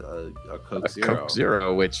Coke Zero? Coke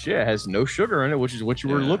Zero, which, has no sugar in it, which is what you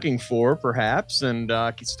were looking for, perhaps, and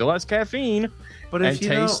it still has caffeine, but it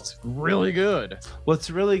tastes really good. What's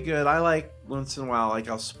really good, I like once in a while, like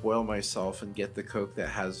I'll spoil myself and get the Coke that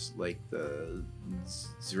has like the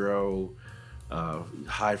zero...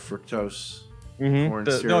 high fructose corn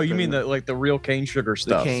syrup. No, you mean the real cane sugar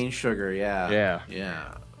stuff. The cane sugar, yeah.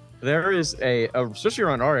 There is especially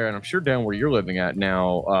around our area, and I'm sure down where you're living at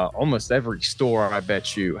now, almost every store, I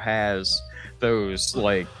bet you, has those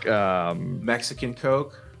like Mexican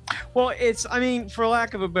Coke. Well, for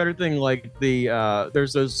lack of a better thing, like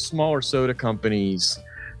there's those smaller soda companies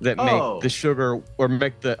that make the sugar or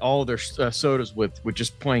make all their sodas with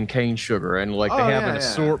just plain cane sugar, and like they have an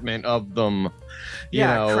assortment of them. You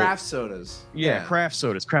know, craft sodas. Yeah, craft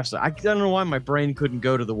sodas. I don't know why my brain couldn't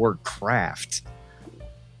go to the word craft,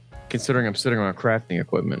 considering I'm sitting on crafting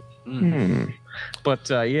equipment. But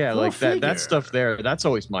like that stuff there, that's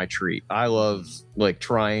always my treat. I love like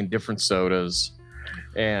trying different sodas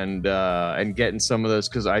and getting some of those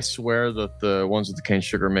because I swear that the ones with the cane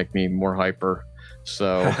sugar make me more hyper.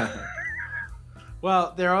 So,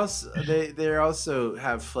 well, they also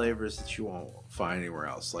have flavors that you won't find anywhere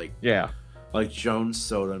else. Like Jones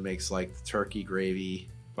Soda makes like the turkey gravy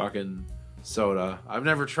fucking soda. I've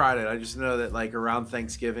never tried it. I just know that like around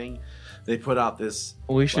Thanksgiving, they put out this.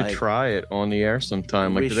 We should try it on the air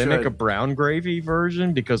sometime. Like, do they make a brown gravy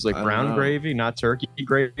version? Because like brown gravy, not turkey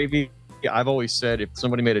gravy. I've always said if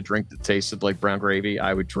somebody made a drink that tasted like brown gravy,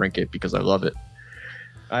 I would drink it because I love it.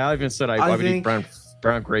 I even said I would eat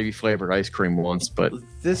brown gravy flavored ice cream once, but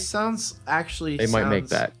this sounds actually might make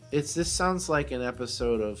that. This sounds like an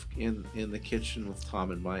episode of in the Kitchen with Tom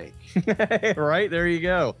and Mike. Right, there you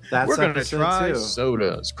go. We're gonna try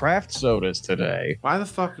sodas, craft sodas today. Why the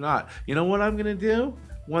fuck not? You know what I'm gonna do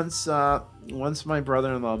once my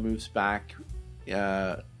brother-in-law moves back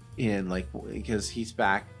because he's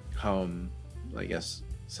back home, I guess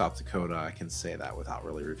South Dakota. I can say that without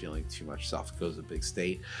really revealing too much. South Dakota's a big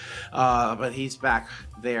state. But he's back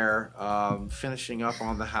there finishing up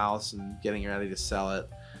on the house and getting ready to sell it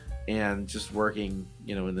and just working,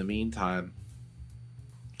 in the meantime.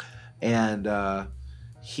 And when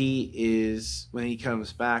he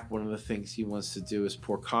comes back, one of the things he wants to do is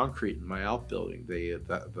pour concrete in my outbuilding, the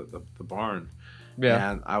barn.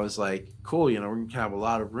 Yeah. And I was like, cool, we're going to have a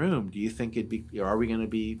lot of room. Do you think are we going to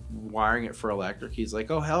be wiring it for electric? He's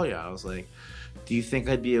like, oh, hell yeah. I was like, do you think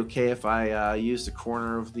I'd be okay if I used the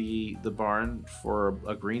corner of the barn for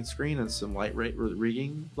a green screen and some light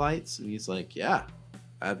rigging lights? And he's like, yeah,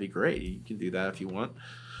 that'd be great. You can do that if you want.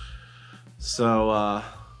 So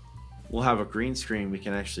we'll have a green screen. We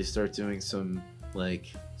can actually start doing some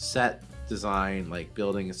like set design, like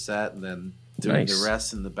building a set and then doing the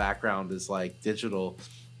rest in the background is like digital,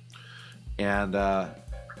 and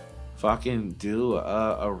fucking do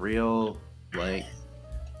a real like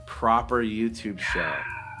proper YouTube show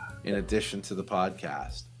in addition to the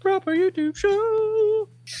podcast. Proper YouTube show.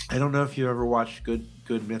 I don't know if you ever watched Good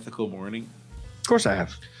Mythical Morning. Of course I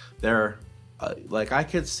have. They're like I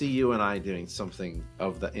could see you and I doing something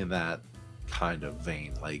in that kind of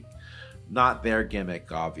vein, like not their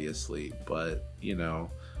gimmick obviously, but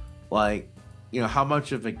how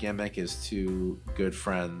much of a gimmick is two good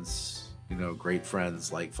friends, great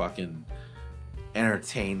friends, like fucking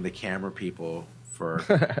entertain the camera people for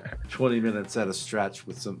 20 minutes at a stretch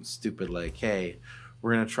with some stupid like, hey,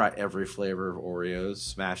 we're gonna try every flavor of Oreos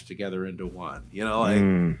smashed together into one. You know,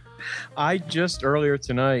 like I just earlier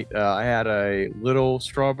tonight, I had a little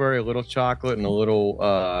strawberry, a little chocolate, and a little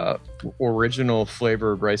original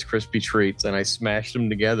flavored Rice Krispie treats, and I smashed them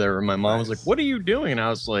together. And my mom was like, "What are you doing?" And I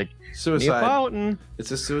was like, suicide. Neapolitan. It's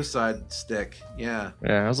a suicide stick. Yeah.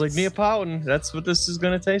 Yeah, I was like, Neapolitan. That's what this is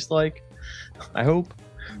gonna taste like. I hope.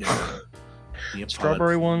 Yeah.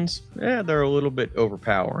 Strawberry ones, yeah, they're a little bit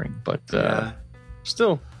overpowering, but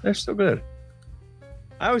still, they're still good.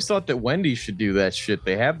 I always thought that Wendy's should do that shit.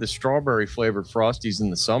 They have the strawberry flavored Frosties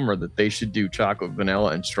in the summer that they should do chocolate,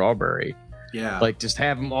 vanilla, and strawberry. Yeah. Like, just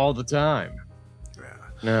have them all the time. Yeah.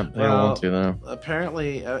 No, they don't want to, though.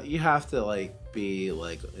 Apparently, you have to, like, be,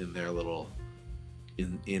 like, in their little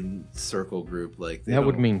in circle group. Like that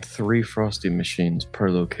would mean 3 Frosty machines per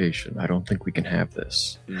location. I don't think we can have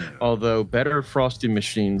this. Yeah. Although, better Frosty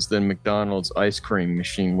machines than McDonald's ice cream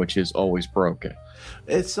machine, which is always broken.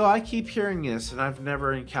 So I keep hearing this, and I've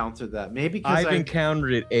never encountered that. Maybe because I've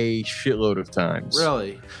encountered it a shitload of times.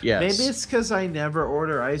 Really? Yes. Maybe it's because I never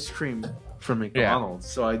order ice cream from McDonald's,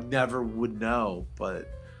 so I never would know. But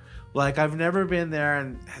like, I've never been there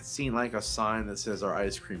and seen like a sign that says our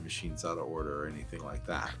ice cream machine's out of order or anything like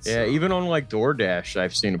that. Yeah, even on like DoorDash,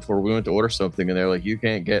 I've seen it before. We went to order something, and they're like, "You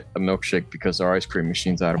can't get a milkshake because our ice cream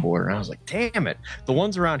machine's out of order." And I was like, "Damn it!" The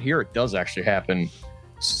ones around here, it does actually happen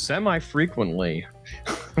semi-frequently.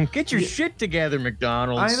 Get your shit together,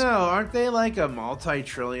 McDonald's. I know. Aren't they like a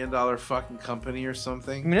multi-trillion-dollar fucking company or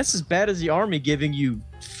something? I mean, that's as bad as the Army giving you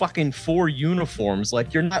fucking 4 uniforms.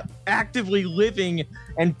 Like, you're not actively living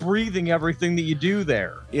and breathing everything that you do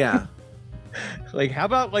there. Yeah. Like, how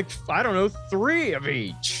about, like, I don't know, 3 of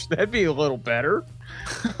each? That'd be a little better.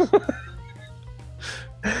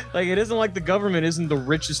 Like, it isn't like the government isn't the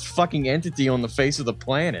richest fucking entity on the face of the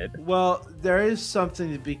planet. Well, there is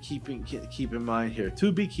something to be keep in mind here.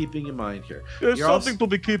 There's something to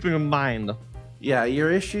be keeping in mind. Yeah,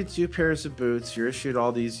 you're issued 2 pairs of boots. You're issued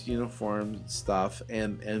all these uniform stuff,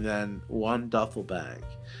 and then 1 duffel bag,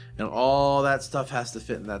 and all that stuff has to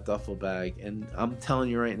fit in that duffel bag. And I'm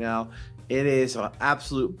telling you right now, it is an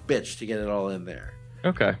absolute bitch to get it all in there.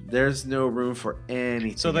 Okay. There's no room for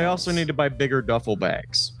anything. So they also need to buy bigger duffel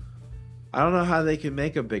bags. I don't know how they can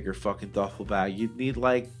make a bigger fucking duffel bag. You'd need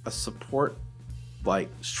like a support, like,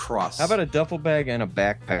 truss. How about a duffel bag and a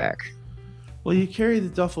backpack? Well, you carry the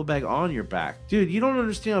duffel bag on your back. Dude, you don't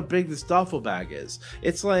understand how big this duffel bag is.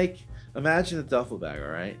 It's like, imagine a duffel bag, all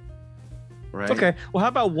right? Right? Okay. Well, how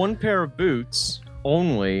about 1 pair of boots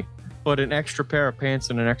only, but an extra pair of pants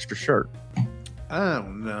and an extra shirt? I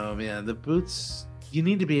don't know, man. The boots, you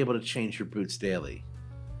need to be able to change your boots daily.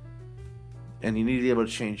 And you need to be able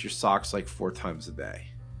to change your socks like 4 times a day.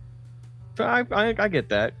 I get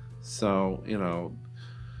that. So, you know,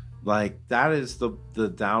 like, that is the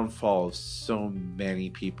downfall of so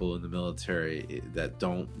many people in the military that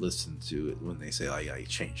don't listen to it when they say, like, you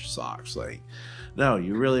change your socks. Like, no,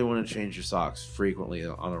 you really want to change your socks frequently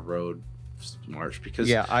on a road march, because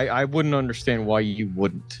yeah, I wouldn't understand why you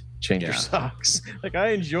wouldn't change your socks. Like, I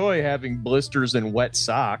enjoy having blisters and wet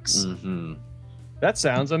socks. Mm-hmm. That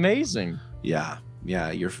sounds amazing. Yeah.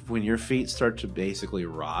 When your feet start to basically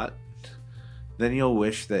rot, then you'll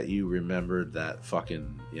wish that you remembered that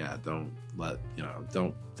fucking don't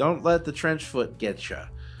let the trench foot get you.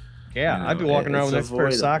 Yeah, you know, I'd be walking around with an extra pair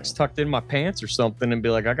of socks tucked in my pants or something and be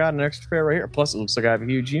like, I got an extra pair right here. Plus, it looks like I have a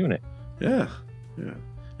huge unit. Yeah.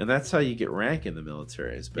 And that's how you get rank in the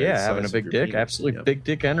military. Having a big dick, absolutely big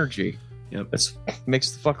dick energy. Yep. That makes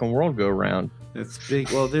the fucking world go round. It's big.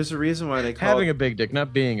 Well, there's a reason why they call having a big dick,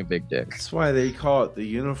 not being a big dick. That's why they call it the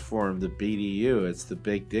uniform, the BDU. It's the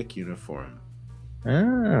big dick uniform.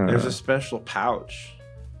 Ah. There's a special pouch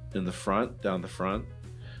in the front, down the front.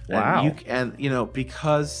 Wow. And you know,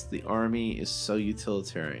 because the Army is so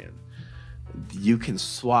utilitarian, you can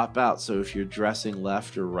swap out. So if you're dressing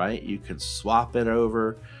left or right, you can swap it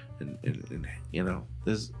over, and you know,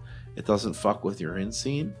 it doesn't fuck with your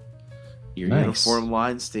inseam. Your uniform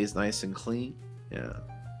line stays nice and clean. Yeah.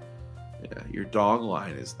 Your dog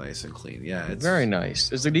line is nice and clean. Yeah, it's very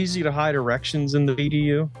nice. Is it easy to hide erections in the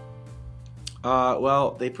BDU?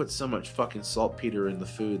 Well, they put so much fucking saltpeter in the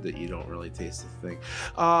food that you don't really taste the thing,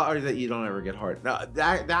 or that you don't ever get hard. No,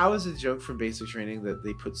 that was a joke from basic training, that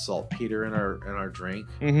they put saltpeter in our drink.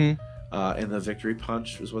 Mm-hmm. In the Victory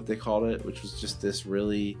Punch was what they called it, which was just this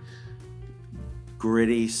really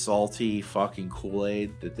gritty, salty fucking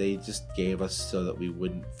Kool-Aid that they just gave us so that we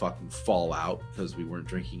wouldn't fucking fall out because we weren't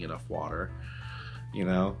drinking enough water, you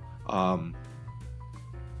know.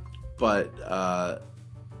 But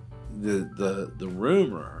the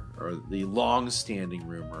rumor, or the long-standing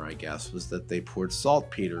rumor, I guess, was that they poured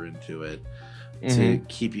saltpeter into it to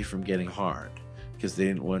keep you from getting hard, because they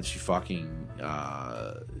didn't want you fucking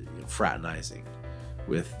fraternizing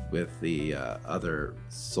with the other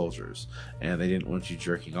soldiers, and they didn't want you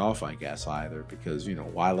jerking off, I guess, either, because, you know,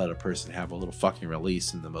 why let a person have a little fucking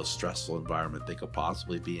release in the most stressful environment they could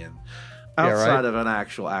possibly be in outside of an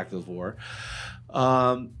actual active war.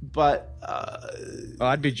 But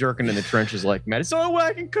I'd be jerking in the trenches like, man, it's the only way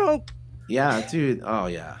I can cope. Yeah, dude. Oh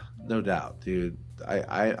yeah, no doubt, dude.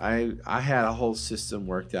 I had a whole system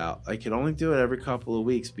worked out. I could only do it every couple of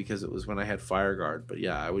weeks because it was when I had fire guard. But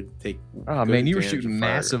yeah, I would take. Oh man, you were shooting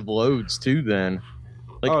massive loads too then,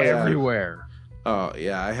 like everywhere. Oh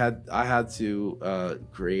yeah, I had to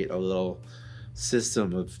create a little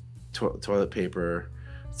system of toilet paper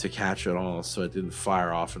to catch it all, so it didn't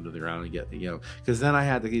fire off into the ground and get, you know, because then I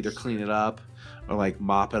had to either clean it up or like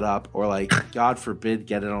mop it up, or like, God forbid,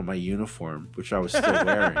 get it on my uniform, which I was still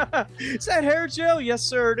wearing. Is that hair gel? Yes,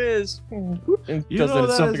 sir, it is. Because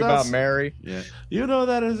it's something about Mary. Yeah, you know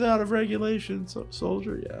that is out of regulation,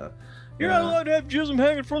 soldier. Yeah, you're not allowed to have jism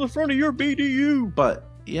hanging from the front of your BDU. But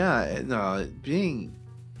yeah, no, being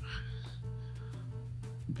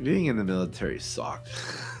in the military sucked.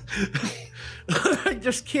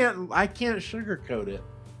 I can't sugarcoat it.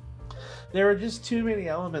 There were just too many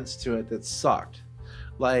elements to it that sucked.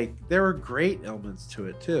 Like, there were great elements to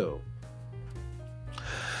it too.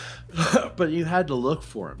 But you had to look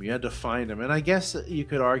for them. You had to find them. And I guess you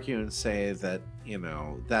could argue and say that, you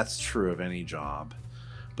know, that's true of any job.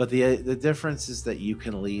 But the difference is that you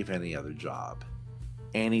can leave any other job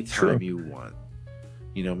anytime you want.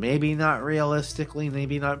 You know, maybe not realistically,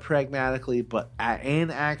 maybe not pragmatically, but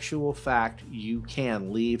in actual fact, you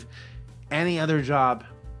can leave any other job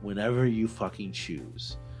whenever you fucking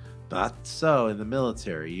choose. Not so in the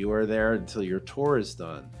military. You are there until your tour is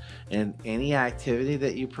done. And any activity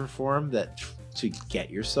that you perform that to get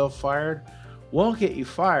yourself fired won't get you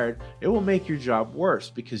fired. It will make your job worse,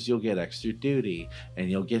 because you'll get extra duty, and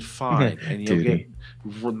you'll get fined, and you'll get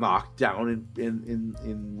knocked down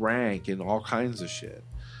in rank and all kinds of shit.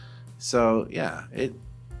 So yeah,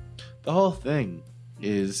 the whole thing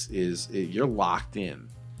is you're locked in,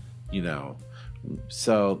 you know.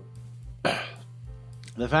 So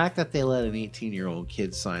the fact that they let an 18-year-old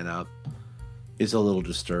kid sign up is a little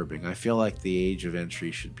disturbing. I feel like the age of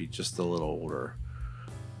entry should be just a little older.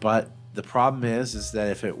 But the problem is that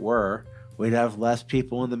if it were, we'd have less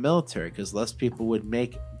people in the military, because less people would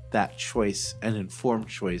make that choice, an informed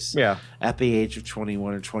choice, at the age of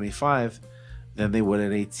 21 or 25 than they would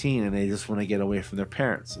at 18, and they just want to get away from their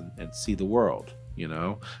parents and see the world, you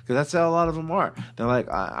know? Because that's how a lot of them are. They're like,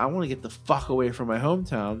 I want to get the fuck away from my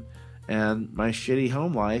hometown and my shitty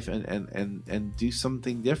home life and do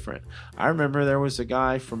something different. I remember there was a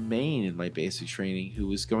guy from Maine in my basic training who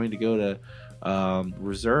was going to go to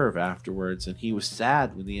reserve afterwards, and he was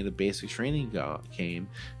sad when the end of basic training came,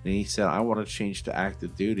 and he said, I want to change to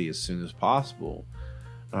active duty as soon as possible.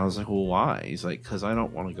 And I was like, well, why? He's like, because I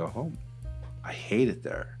don't want to go home. I hate it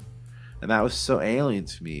there. And that was so alien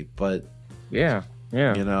to me. But yeah,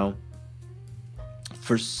 you know,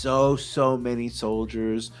 for so many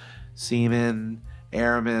soldiers, seamen,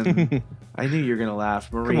 airmen, I knew you were gonna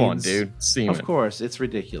laugh. Marines, come on, dude, seamen. Of course, it's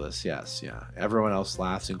ridiculous. Yes, yeah. Everyone else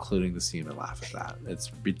laughs, including the seamen. Laugh at that.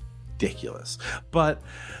 It's ridiculous. But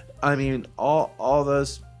I mean, all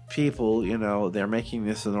those people, you know, they're making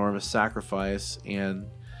this enormous sacrifice, and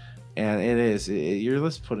you're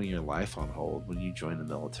just putting your life on hold when you join the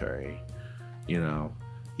military. You know,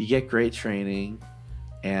 you get great training,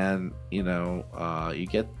 and you know, you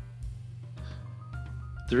get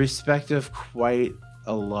the respect of quite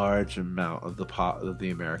a large amount of the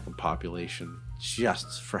American population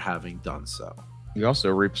just for having done so. You also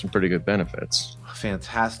reap some pretty good benefits.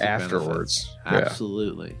 Fantastic afterwards. Benefits.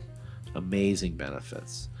 Absolutely. Amazing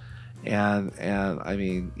benefits. And I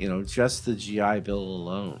mean, you know, just the GI Bill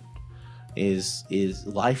alone is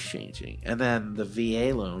life-changing. And then the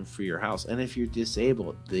VA loan for your house. And if you're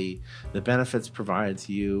disabled, the benefits provided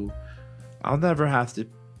to you, I'll never have to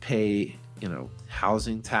pay, you know,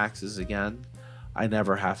 housing taxes again. I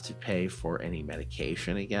never have to pay for any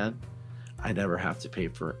medication again. I never have to pay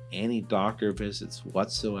for any doctor visits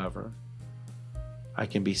whatsoever. I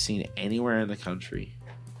can be seen anywhere in the country.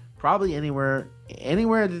 Probably anywhere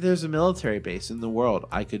that there's a military base in the world,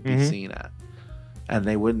 I could be seen at. And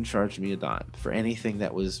they wouldn't charge me a dime for anything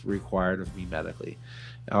that was required of me medically.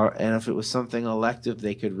 And if it was something elective,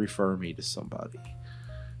 they could refer me to somebody.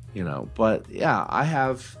 You know, but yeah, I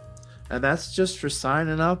have... And that's just for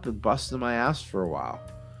signing up and busting my ass for a while.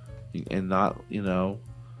 And not, you know,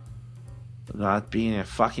 not being a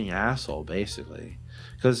fucking asshole, basically.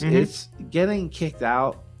 Because Mhm. it's getting kicked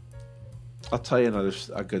out. I'll tell you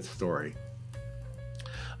a good story.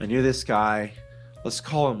 I knew this guy. Let's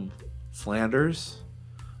call him Flanders.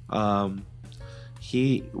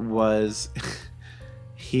 He was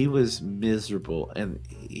he was miserable, and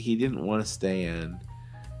he didn't want to stay in.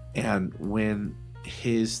 And when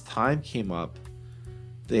his time came up,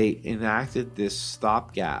 they enacted this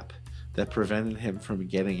stopgap that prevented him from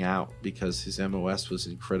getting out because his MOS was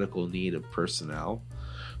in critical need of personnel.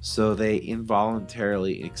 So they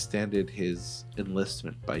involuntarily extended his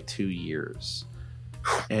enlistment by 2 years.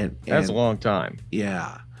 And That's a long time.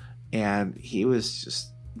 Yeah. And he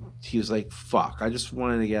was like, fuck, I just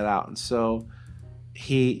wanted to get out. And so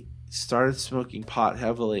he started smoking pot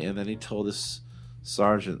heavily, and then he told his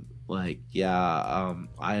sergeant, like, yeah,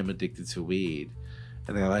 I am addicted to weed.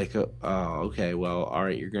 And they're like, oh, okay, well, all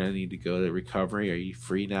right, you're going to need to go to recovery. Are you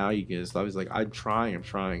free now? You can stop. He's like, I'm trying.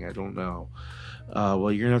 I don't know.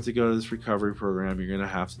 Well, you're going to have to go to this recovery program. You're going to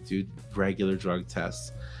have to do regular drug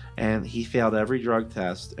tests. And he failed every drug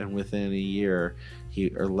test, and within a year,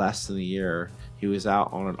 or less than a year, he was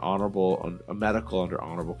out on a medical under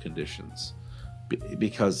honorable conditions,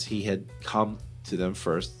 because he had come to them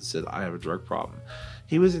first and said, I have a drug problem.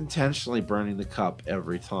 He was intentionally burning the cup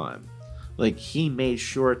every time. Like, he made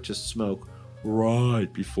sure to smoke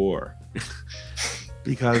right before.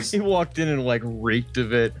 Because he walked in and like reeked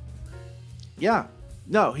of it. Yeah.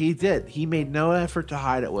 No, he did. He made no effort to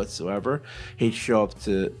hide it whatsoever. He'd show up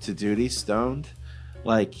to duty stoned.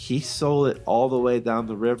 Like, he sold it all the way down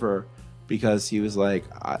the river because he was like,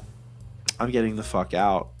 I'm getting the fuck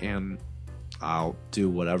out, and I'll do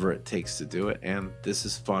whatever it takes to do it. And this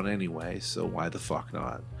is fun anyway, so why the fuck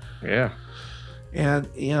not? Yeah. And,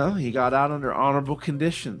 he got out under honorable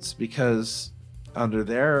conditions, because under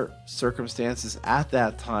their circumstances at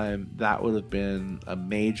that time, that would have been a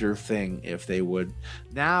major thing if they would.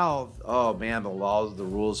 Now, oh man, the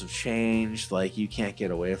rules have changed. Like, you can't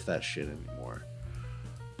get away with that shit anymore.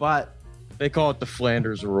 But they call it the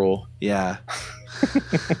Flanders rule. Yeah.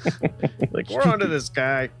 Like, we're onto this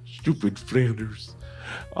guy. Stupid Flanders.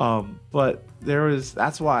 But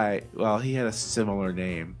that's why, well, he had a similar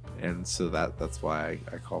name. And so that's why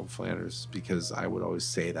I call him Flanders, because I would always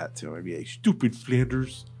say that to him. I'd be like, stupid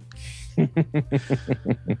Flanders.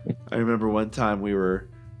 I remember one time we were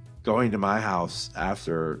going to my house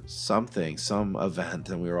after some event,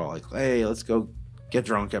 and we were all like, hey, let's go get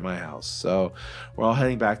drunk at my house. So we're all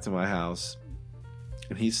heading back to my house,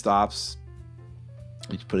 and he stops.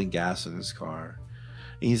 He's putting gas in his car.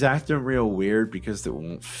 And he's acting real weird because it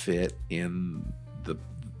won't fit in the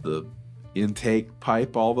intake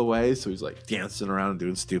pipe all the way, so he's like dancing around and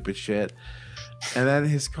doing stupid shit, and then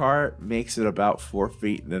his car makes it about 4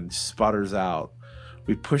 feet and then sputters out.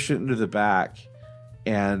 We push it into the back,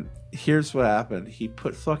 and here's what happened. He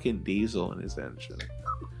put fucking diesel in his engine.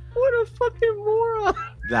 What a fucking moron.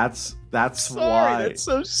 That's Sorry, why. That's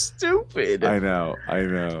so stupid. I know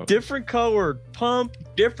different colored pump,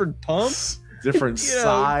 different pumps, different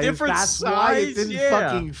size. Different that's size, why it didn't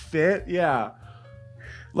fucking fit. Yeah.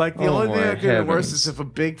 Like, the only thing that could have been worse is if a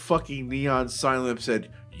big fucking neon sign lamp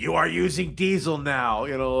said, "You are using diesel now."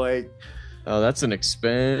 Like. Oh, that's an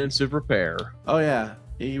expensive repair. Oh yeah,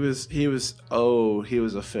 he was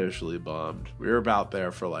officially bummed. We were about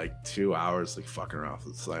there for like 2 hours, like fucking around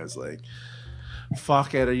with the signs, like,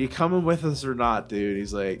 "Fuck it, are you coming with us or not, dude?"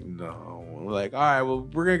 He's like, "No." We're like, "All right, well,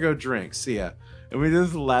 we're gonna go drink. See ya." And we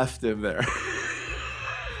just left him there.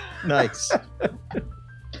 Nice.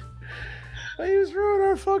 He was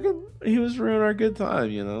ruining our good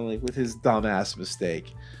time, like, with his dumbass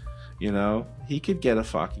mistake. He could get a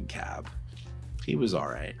fucking cab. He was all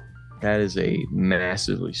right. That is a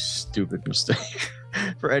massively stupid mistake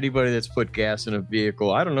for anybody that's put gas in a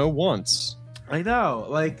vehicle. I don't know, once. I know.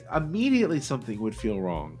 Like, immediately something would feel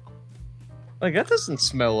wrong. Like, that doesn't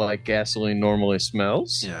smell like gasoline normally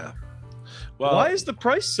smells. Yeah. Well, why is the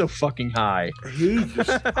price so fucking high?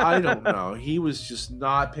 I don't know. He was just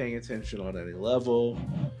not paying attention on any level.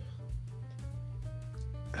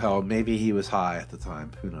 Hell, maybe he was high at the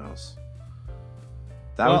time. Who knows?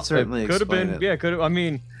 That would certainly could have explain been. it. Yeah, could have. I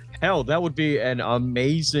mean, hell, that would be an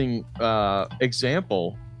amazing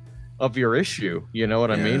example of your issue. You know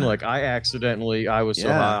what I mean? Like, I was so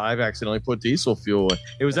high, I've accidentally put diesel fuel in.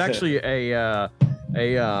 It was actually a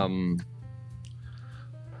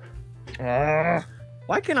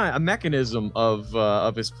mechanism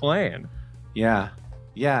of his plan. Yeah,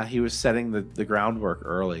 he was setting the groundwork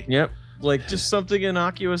early. Yep, like just something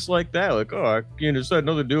innocuous like that. Like, this had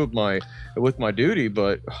nothing to do with my duty,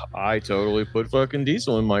 but I totally put fucking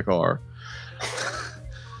diesel in my car.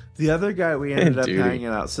 The other guy we ended up Duty. hanging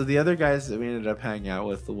out. So the other guys that we ended up hanging out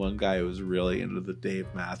with, the one guy who was really into the Dave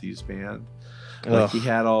Matthews Band. Like, he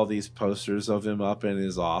had all these posters of him up in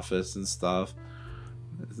his office and stuff.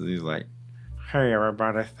 And he's like, "Hey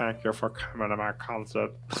everybody, thank you for coming to my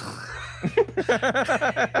concert.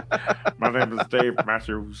 My name is Dave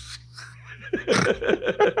Matthews."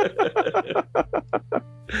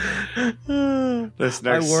 This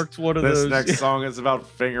next song is about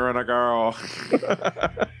fingering a girl.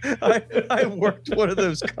 I worked one of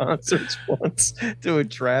those concerts once doing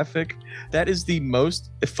traffic. That is the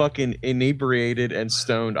most fucking inebriated and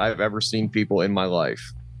stoned I've ever seen people in my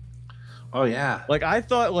life. Oh yeah. Like, I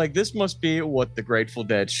thought, like, this must be what the Grateful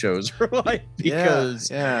Dead shows are like, because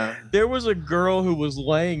there was a girl who was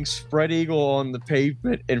laying spread eagle on the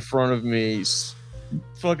pavement in front of me,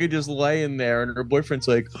 fucking just laying there, and her boyfriend's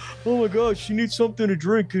like, "Oh my god, she needs something to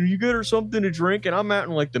drink. Can you get her something to drink?" And I'm out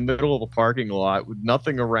in like the middle of a parking lot with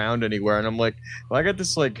nothing around anywhere, and I'm like, well, I got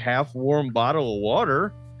this like half-warm bottle of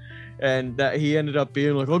water. And that he ended up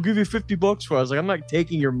being like, "I'll give you $50 for it." I was like, "I'm not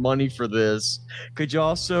taking your money for this. Could you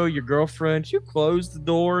also, your girlfriend, you close the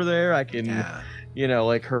door there? I can, you know,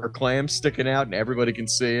 like her clam's sticking out and everybody can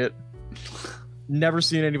see it." Never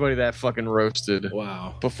seen anybody that fucking roasted.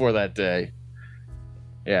 Wow. Before that day.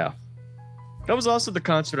 Yeah. That was also the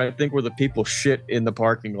concert, I think, where the people shit in the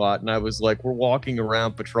parking lot. And I was like, we're walking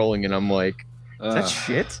around patrolling, and I'm like, is that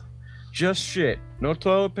shit? Just shit. No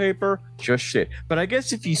toilet paper, just shit. But I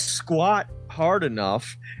guess if you squat hard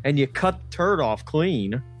enough and you cut the turd off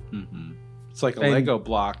clean, it's like a Lego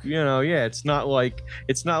block. You know, yeah. It's not like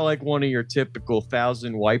one of your typical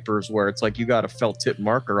 1,000 wipers where it's like you got a felt tip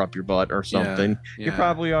marker up your butt or something. Yeah. You're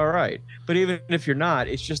probably all right. But even if you're not,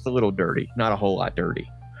 it's just a little dirty, not a whole lot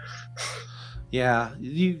dirty. Yeah,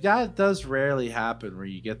 that does rarely happen where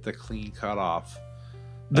you get the clean cut off.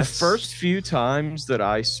 The first few times that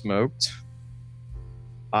I smoked,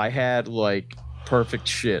 I had like perfect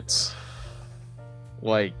shits,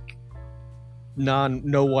 like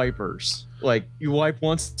no wipers. Like, you wipe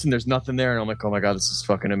once and there's nothing there, and I'm like, oh my god, this is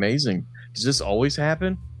fucking amazing. Does this always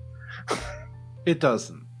happen? It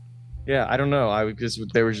doesn't. Yeah, I don't know.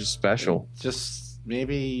 They were just special. Just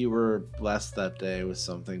maybe you were blessed that day with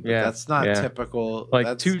something, but Yeah, that's not typical. Like,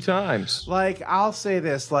 that's 2 times. Like, I'll say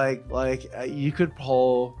this, like you could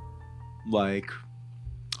poll like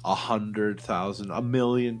 100,000, 1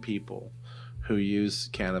 million people who use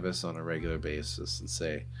cannabis on a regular basis and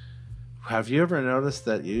say, have you ever noticed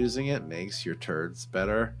that using it makes your turds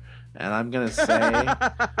better? And I'm gonna say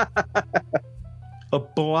a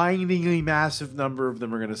blindingly massive number of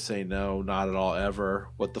them are gonna say no, not at all, ever.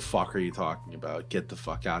 What the fuck are you talking about? Get the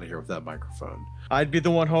fuck out of here with that microphone. I'd be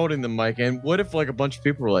the one holding the mic, and what if like a bunch of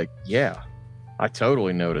people were like, yeah, I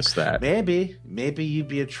totally noticed that. Maybe you'd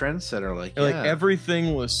be a trendsetter. Like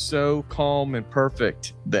everything was so calm and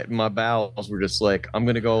perfect that my bowels were just like, I'm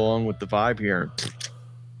gonna go along with the vibe here.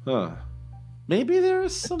 Huh. Maybe there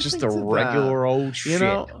is something just a to regular that. old shit.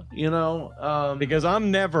 You know, because I'm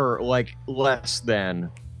never like less than,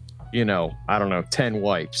 I don't know, 10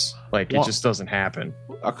 wipes. Like, it just doesn't happen.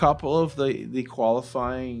 A couple of the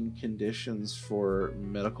qualifying conditions for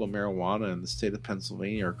medical marijuana in the state of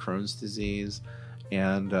Pennsylvania are Crohn's disease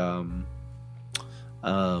and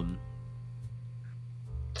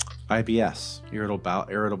IBS,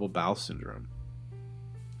 irritable bowel syndrome.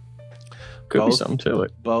 Could be something to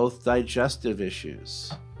it. Both digestive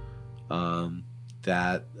issues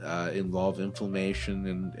that involve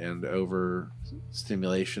inflammation and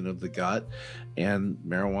overstimulation of the gut, and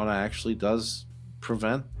marijuana actually does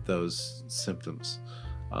prevent those symptoms,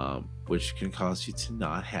 which can cause you to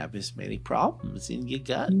not have as many problems in your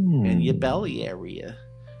gut and your belly area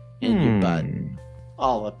and your butt,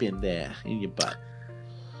 all up in there in your butt.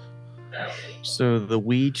 So the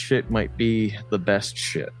weed shit might be the best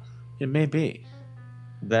shit. It may be.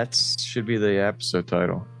 That should be the episode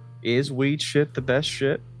title. Is weed shit the best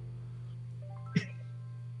shit?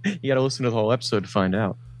 You gotta listen to the whole episode to find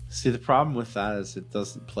out. See, the problem with that is it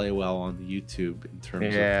doesn't play well on YouTube in terms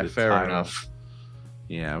of the fair title. enough.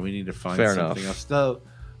 Yeah, we need to find something else. No,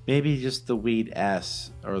 maybe just the weed S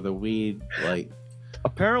or the weed like.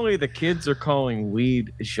 Apparently, the kids are calling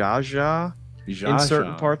weed Jaja in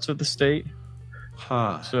certain parts of the state.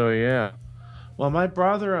 Huh. So yeah. Well, my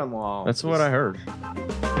brother-in-law. That's what I heard.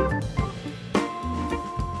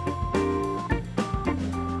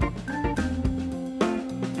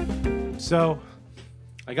 So,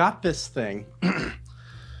 I got this thing.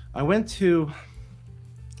 I went to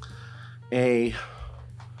a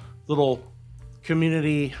little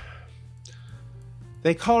community.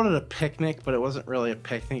 They called it a picnic, but it wasn't really a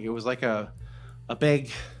picnic. It was like a big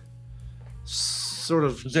sort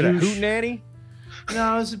of Was it a hootenanny?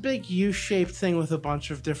 No, it was a big U-shaped thing with a bunch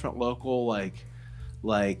of different local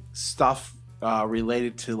like stuff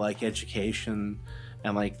related to like education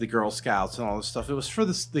and like the Girl Scouts and all this stuff. It was for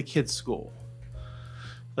the kids' school.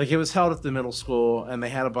 Like it was held at the middle school, and they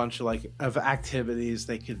had a bunch of activities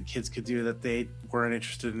kids could do that they weren't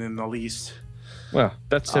interested in the least. Well,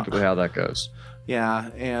 that's typically how that goes. Yeah,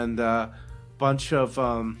 and bunch of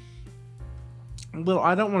little.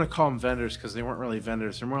 I don't want to call them vendors because they weren't really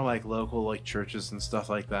vendors. They're more like local like churches and stuff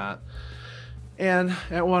like that. And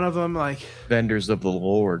at one of them, like vendors of the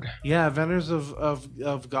Lord. Yeah, vendors of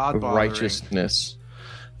God of bothering. Righteousness.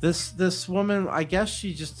 This woman, I guess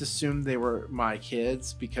she just assumed they were my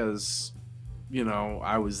kids because, you know,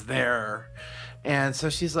 I was there. And so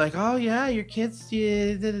she's like, oh, yeah, your kids,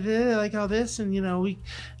 like all this. And, you know, we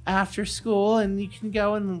after school and you can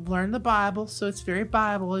go and learn the Bible. So it's very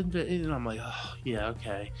Bible. And I'm like, oh, yeah,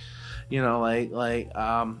 okay. You know,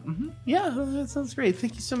 yeah, that sounds great.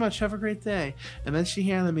 Thank you so much. Have a great day. And then she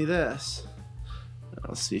handed me this.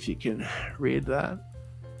 I'll see if you can read that.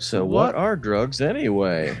 So what are drugs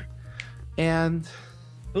anyway? And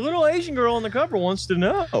the little Asian girl on the cover wants to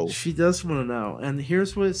know. She does want to know. And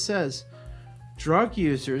here's what it says. Drug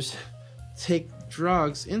users take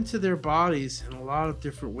drugs into their bodies in a lot of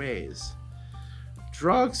different ways.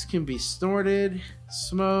 Drugs can be snorted,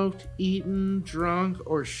 smoked, eaten, drunk,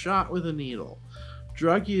 or shot with a needle.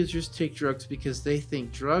 Drug users take drugs because they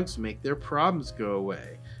think drugs make their problems go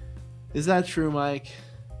away. Is that true, Mike?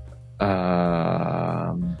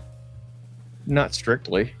 Not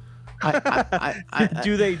strictly.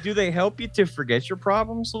 Do they help you to forget your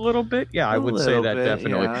problems a little bit? Yeah, I would say that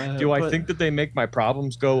definitely. Yeah, do I think that they make my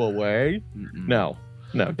problems go away? No,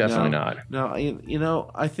 definitely not. No, you know,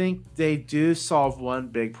 I think they do solve one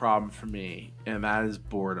big problem for me, and that is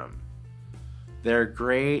boredom. They're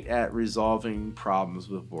great at resolving problems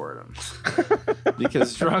with boredom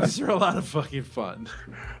because drugs are a lot of fucking fun.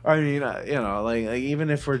 I mean, you know, like even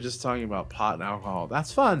if we're just talking about pot and alcohol,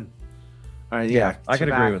 that's fun. All right, yeah, I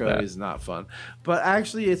can agree with that. Tobacco is not fun, but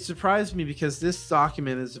actually, it surprised me because this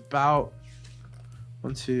document is about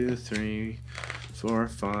 1, 2, 3, 4,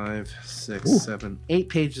 5, 6, 7, 8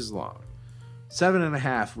 pages long.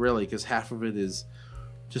 7.5, really, because half of it is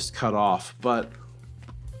just cut off, but.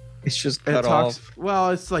 It's just cut off.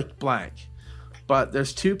 Well, it's like blank. But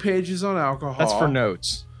there's 2 pages on alcohol. That's for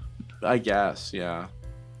notes. I guess, yeah.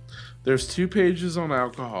 There's 2 pages on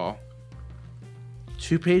alcohol.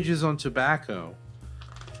 2 pages on tobacco.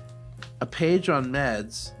 A page on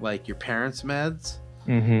meds, like your parents' meds.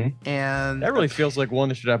 Mm-hmm. And that really feels like one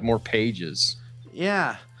that should have more pages.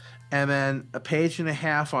 Yeah. And then a page and a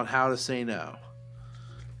half on how to say no.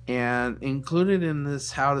 And included in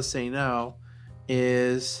this how to say no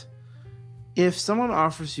is... if someone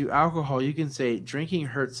offers you alcohol, you can say, drinking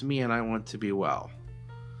hurts me and I want to be well.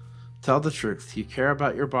 Tell the truth. You care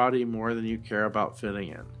about your body more than you care about fitting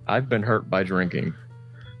in. I've been hurt by drinking.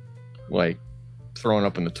 Like, throwing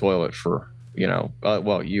up in the toilet for, you know,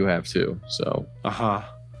 well, you have too, so. Uh-huh.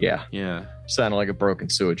 Yeah. Yeah. Sounded like a broken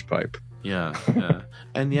sewage pipe. Yeah, yeah.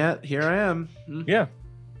 And yet, here I am. Yeah.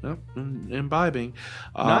 Nope, imbibing.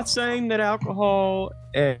 Not saying that alcohol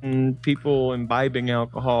and people imbibing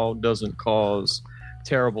alcohol doesn't cause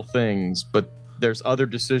terrible things, but there's other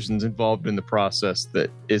decisions involved in the process that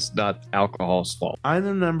is not alcohol's fault.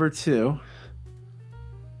 Item number 2.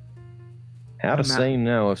 How to say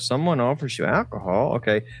no. If someone offers you alcohol,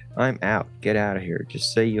 okay, I'm out. Get out of here.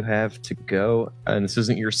 Just say you have to go, and this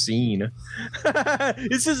isn't your scene.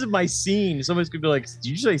 This isn't my scene. Somebody's going to be like, did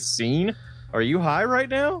you say scene? Are you high right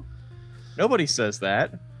now? Nobody says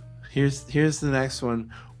that. Here's the next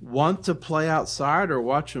one. Want to play outside or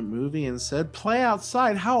watch a movie and said, play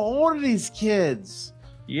outside? How old are these kids?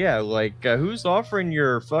 Yeah, like, who's offering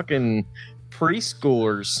your fucking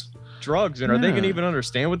preschoolers drugs, and are they going to even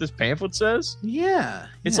understand what this pamphlet says? Yeah.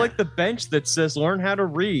 It's like the bench that says, learn how to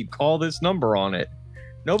read, call this number on it.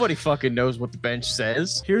 Nobody fucking knows what the bench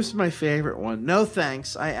says. Here's my favorite one. No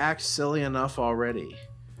thanks, I act silly enough already.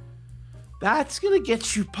 That's going to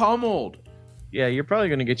get you pummeled. Yeah, you're probably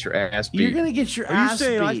going to get your ass beat. You're going to get your ass beat.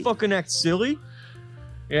 Are you saying I fucking act silly?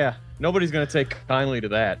 Yeah, nobody's going to take kindly to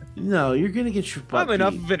that. No, you're going to get your butt I'm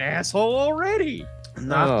enough of an asshole already.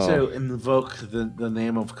 Not to invoke the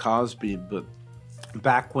name of Cosby, but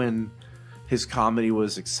back when his comedy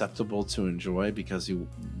was acceptable to enjoy because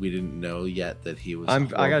we didn't know yet that he was I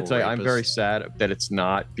gotta tell you, I'm very sad that it's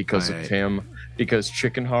not because of him. Because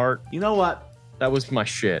Chicken Heart. You know what? That was my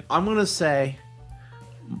shit. I'm going to say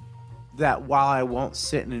that while I won't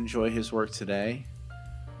sit and enjoy his work today,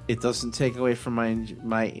 it doesn't take away from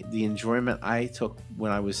the enjoyment I took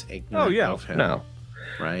when I was ignorant of him.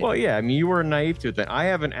 right? Well, yeah, I mean, you were naive to it then. I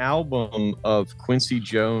have an album of Quincy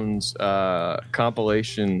Jones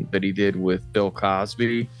compilation that he did with Bill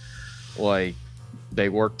Cosby. Like, they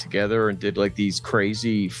worked together and did like these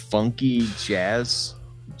crazy, funky jazz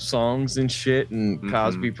songs and shit. And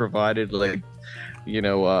Cosby provided like,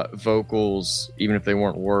 vocals, even if they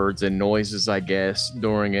weren't words, and noises, I guess,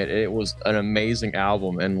 during it. It was an amazing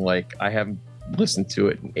album. And like, I haven't listened to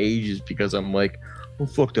it in ages because I'm like, oh,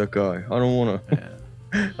 fuck that guy. I don't want to.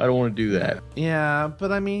 I don't want to do that. Yeah,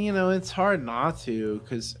 but I mean, it's hard not to,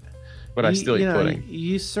 because. But I still eat pudding.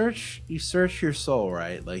 You search your soul,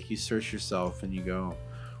 right? Like, you search yourself and you go,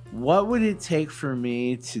 what would it take for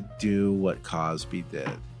me to do what Cosby did?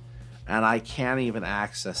 And I can't even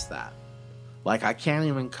access that. Like, I can't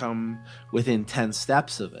even come within 10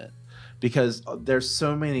 steps of it, because there's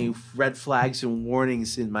so many red flags and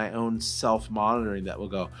warnings in my own self-monitoring that will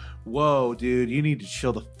go, whoa, dude, you need to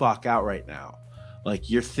chill the fuck out right now. Like,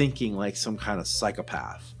 you're thinking like some kind of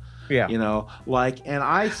psychopath. Yeah.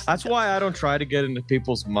 That's why I don't try to get into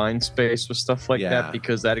people's mind space with stuff like that,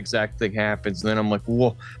 because that exact thing happens. And then I'm like,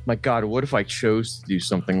 whoa, my God, what if I chose to do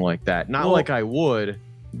something like that? Not like I would,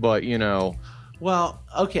 but Well,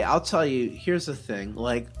 okay, I'll tell you, here's the thing.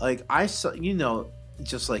 Like I saw,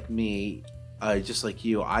 just like me, just like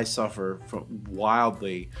you, I suffer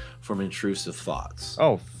wildly from intrusive thoughts.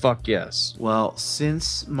 Oh, fuck yes. Well,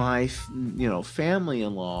 since my,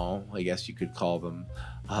 family-in-law, I guess you could call them,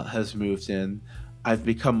 has moved in, I've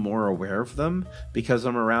become more aware of them because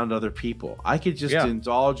I'm around other people. I could just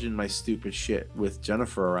indulge in my stupid shit with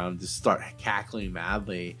Jennifer around, just start cackling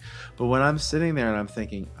madly. But when I'm sitting there and I'm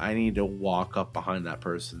thinking, I need to walk up behind that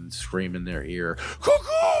person and scream in their ear,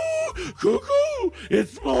 cuckoo, cuckoo,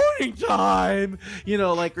 it's morning time,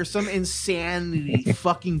 or some insanity,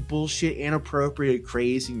 fucking bullshit, inappropriate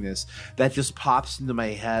craziness that just pops into my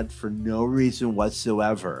head for no reason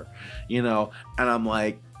whatsoever, and I'm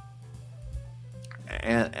like,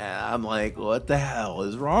 And I'm like, what the hell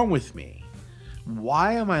is wrong with me?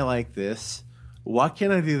 Why am I like this? What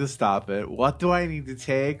can I do to stop it? What do I need to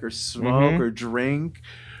take or smoke or drink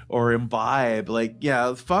or imbibe? Like,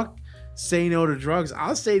 yeah, fuck say no to drugs.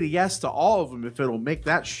 I'll say yes to all of them if it'll make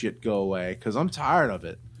that shit go away, because I'm tired of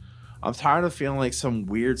it. I'm tired of feeling like some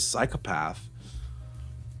weird psychopath.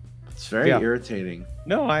 It's very irritating.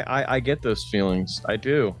 No, I get those feelings. I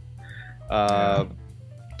do.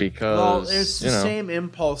 Because it's the same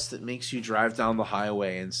impulse that makes you drive down the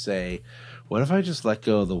highway and say, what if I just let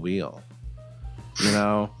go of the wheel?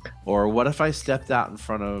 Or what if I stepped out in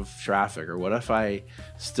front of traffic? Or what if I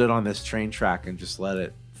stood on this train track and just let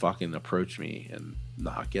it fucking approach me and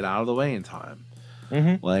not get out of the way in time?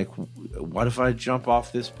 Like, what if I jump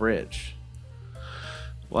off this bridge?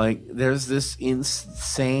 Like, there's this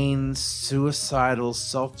insane, suicidal,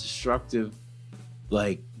 self-destructive,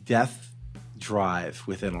 like, death drive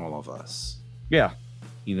within all of us. Yeah.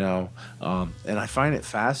 And I find it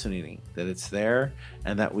fascinating that it's there,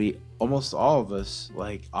 and that we, almost all of us,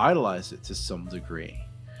 like, idolize it to some degree.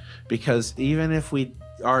 Because even if we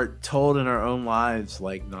are told in our own lives,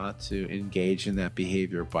 like, not to engage in that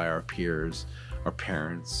behavior by our peers, our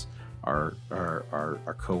parents, our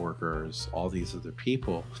coworkers, all these other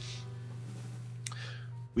people,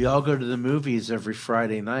 we all go to the movies every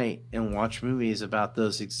Friday night and watch movies about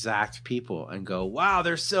those exact people and go, wow,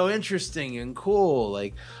 they're so interesting and cool.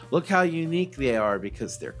 Like, look how unique they are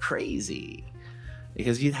because they're crazy.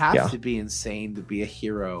 Because you'd have to be insane to be a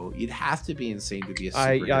hero. You'd have to be insane to be a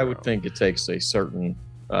superhero. I would think it takes a certain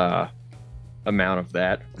amount of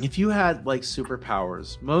that. If you had, like,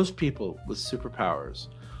 superpowers, most people with superpowers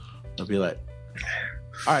would be like,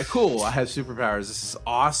 all right, cool, I have superpowers. This is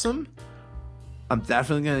awesome. I'm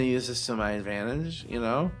definitely going to use this to my advantage,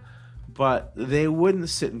 but they wouldn't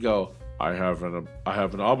sit and go, I have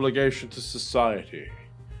an obligation to society.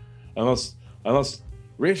 I must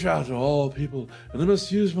reach out to all people, and I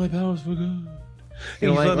must use my powers for good.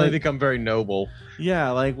 They become very noble.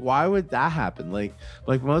 Yeah, like, why would that happen? Like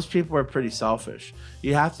most people are pretty selfish.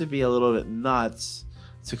 You have to be a little bit nuts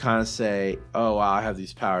to kind of say, oh, wow, I have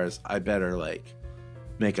these powers. I better, like,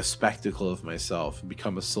 make a spectacle of myself and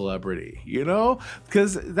become a celebrity,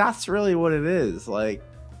 because that's really what it is. Like,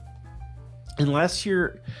 unless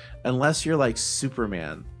you're like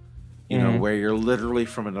Superman, where you're literally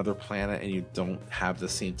from another planet and you don't have the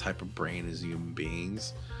same type of brain as human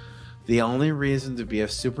beings, the only reason to be a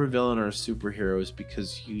supervillain or a superhero is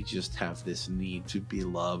because you just have this need to be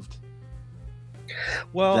loved.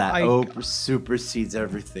 Well, that supersedes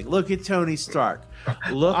everything. Look at Tony Stark.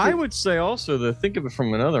 I would say also that, think of it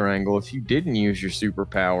from another angle. If you didn't use your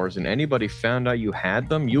superpowers and anybody found out you had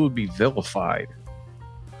them, you would be vilified.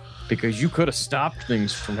 because you could have stopped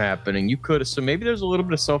things from happening. You could have. So maybe there's a little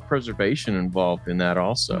bit of self-preservation involved in that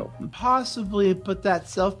also. Possibly, but that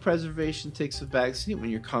self-preservation takes a backseat when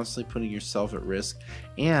you're constantly putting yourself at risk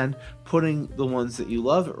and putting the ones that you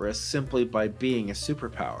love at risk simply by being a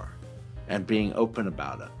superpower and being open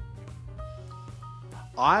about it.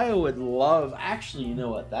 I would love, actually, you know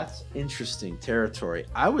what? That's interesting territory.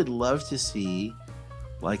 I would love to see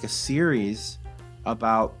like a series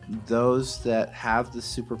about those that have the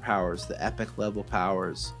superpowers, the epic level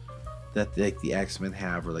powers that like the X-Men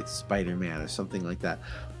have, or like Spider-Man or something like that.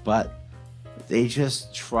 But they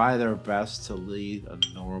just try their best to lead a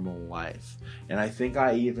normal life. And I think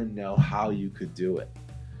I even know how you could do it.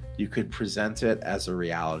 You could present it as a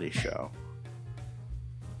reality show.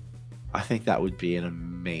 I think that would be an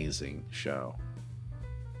amazing show.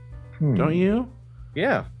 Don't you?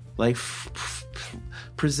 Yeah. Like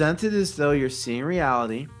present it as though you're seeing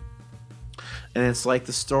reality, and it's like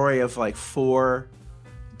the story of like 4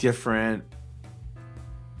 different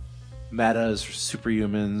metas or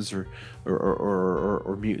superhumans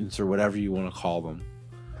or mutants or whatever you want to call them,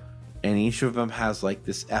 and each of them has like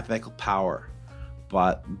this epic power,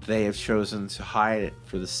 but they have chosen to hide it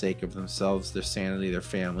for the sake of themselves, their sanity, their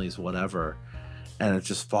families, whatever. And it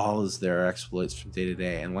just follows their exploits from day to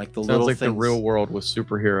day. And like the Sounds little like things... the real world with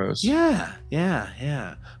superheroes. Yeah.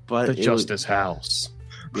 But the Justice House.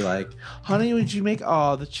 Be like, honey, would you make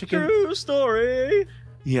the chicken? True story.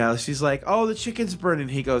 Yeah, she's like, oh, the chicken's burning.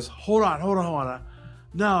 He goes, hold on.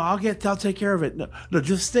 No, I'll take care of it. No,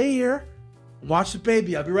 just stay here. Watch the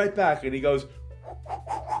baby. I'll be right back. And he goes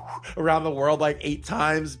around the world like 8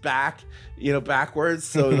 times backwards.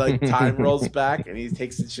 So like time rolls back, and he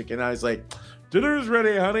takes the chicken out. He's like, dinner's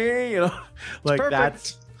ready, honey. Like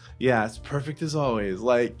it's perfect as always.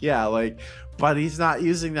 But he's not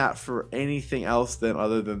using that for anything else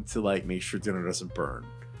other than to like make sure dinner doesn't burn.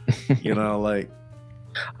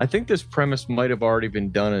 I think this premise might have already been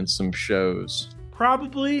done in some shows.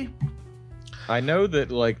 Probably. I know that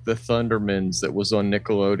like the Thundermans that was on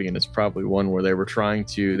Nickelodeon is probably one where they were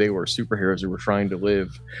superheroes who were trying to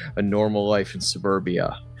live a normal life in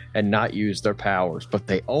suburbia and not use their powers, but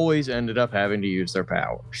they always ended up having to use their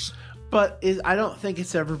powers. But I don't think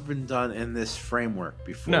it's ever been done in this framework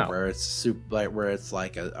before, no. where it's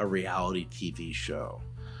like a reality TV show.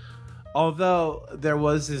 Although there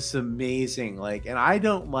was this amazing and I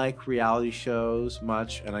don't like reality shows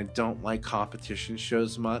much, and I don't like competition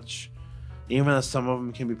shows much, even though some of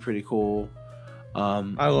them can be pretty cool.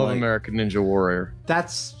 I love American Ninja Warrior.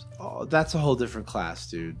 That's a whole different class,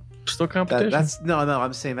 dude. Still competition? No,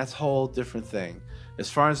 I'm saying that's a whole different thing. As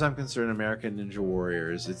far as I'm concerned, American Ninja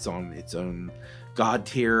Warrior is its own god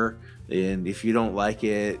tier, and if you don't like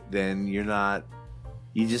it, then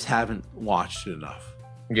you just haven't watched it enough.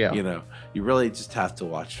 Yeah. You really just have to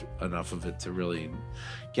watch enough of it to really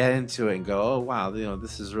get into it and go, oh wow,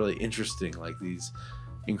 this is really interesting. Like these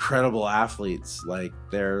incredible athletes, like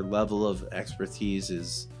their level of expertise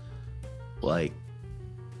is like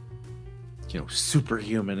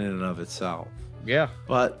superhuman in and of itself. Yeah.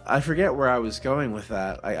 But I forget where I was going with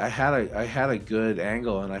that. I had a good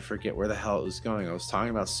angle, and I forget where the hell it was going. I was talking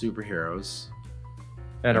about superheroes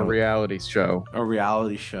and a reality show. A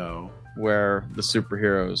reality show where the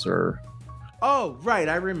superheroes are... Oh, right.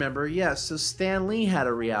 I remember. Yes. So Stan Lee had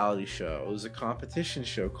a reality show. It was a competition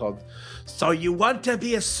show called So You Want to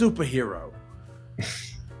Be a Superhero?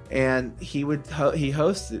 And he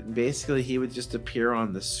hosted it, and basically he would just appear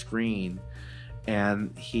on the screen,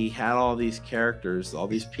 and he had all these characters, all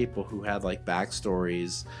these people who had like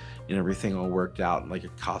backstories and everything all worked out in like a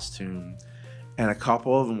costume. And a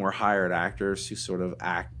couple of them were hired actors who sort of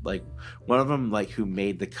act like, one of them like who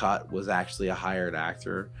made the cut was actually a hired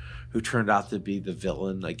actor who turned out to be the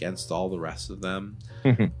villain against all the rest of them.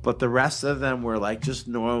 But the rest of them were like just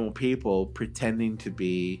normal people pretending to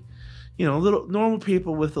be, little normal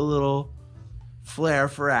people with a little flair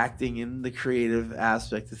for acting and the creative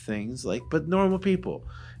aspect of things, but normal people.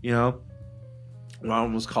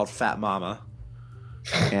 One was called Fat Mama,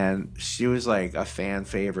 and she was like a fan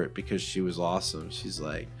favorite because she was awesome. She's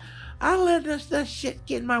like, I don't let that shit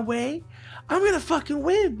get in my way. I'm gonna fucking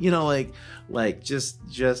win. Just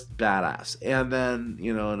badass. And then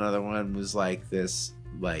another one was like this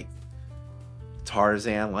like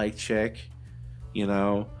Tarzan like chick,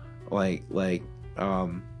 who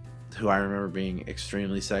I remember being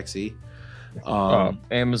extremely sexy.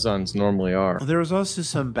 Amazons normally are. There was also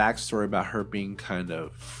some backstory about her being kind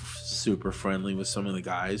of super friendly with some of the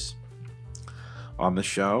guys on the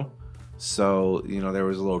show. So, there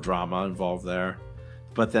was a little drama involved there.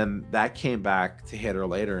 But then that came back to hit her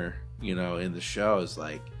later, in the show. It's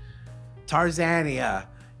like, Tarzania,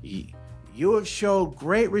 You have showed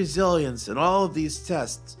great resilience in all of these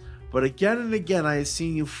tests, but again and again I have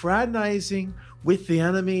seen you fraternizing with the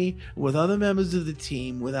enemy, with other members of the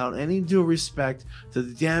team, without any due respect to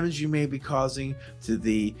the damage you may be causing to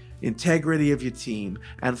the integrity of your team,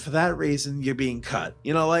 and for that reason you're being cut.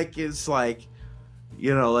 It's like,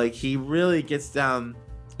 he really gets down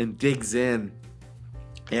and digs in,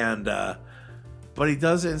 and but he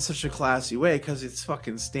does it in such a classy way because it's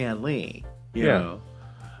fucking Stan Lee, you know?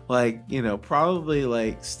 Probably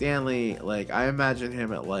like Stan Lee, I imagine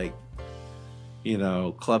him at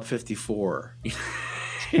Club 54,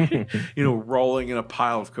 rolling in a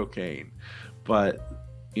pile of cocaine. But,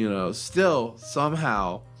 still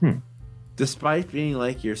somehow, despite being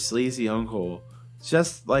like your sleazy uncle,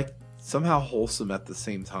 just somehow wholesome at the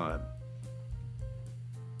same time.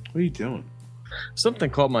 What are you doing? Something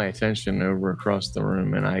caught my attention over across the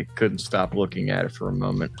room, and I couldn't stop looking at it for a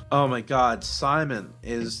moment. Oh my God, Simon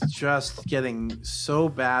is just getting so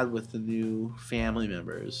bad with the new family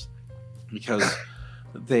members because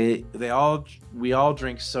we all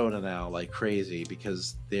drink soda now like crazy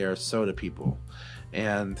because they are soda people,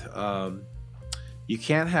 and you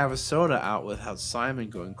can't have a soda out without Simon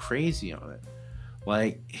going crazy on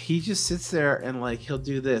it. He just sits there and he'll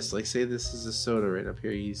do this, say this is a soda right up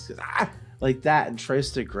here. He's just, like that, and tries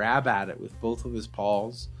to grab at it with both of his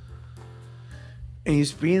paws. And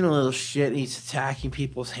he's being a little shit. He's attacking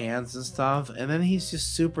people's hands and stuff. And then he's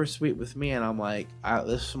just super sweet with me. And I'm like,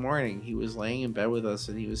 this morning he was laying in bed with us,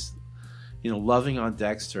 and he was, loving on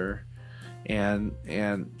Dexter, and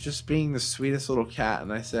just being the sweetest little cat.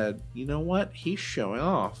 And I said, you know what? He's showing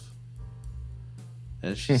off.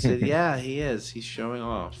 And she said, yeah, he is. He's showing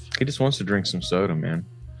off. He just wants to drink some soda, man.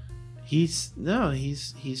 He's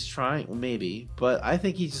trying, maybe, but I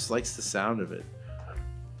think he just likes the sound of it,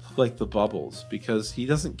 like the bubbles, because he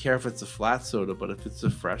doesn't care if it's a flat soda, but if it's a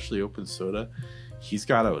freshly opened soda, he's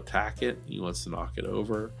got to attack it. He wants to knock it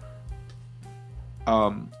over.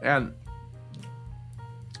 And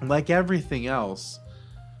like everything else,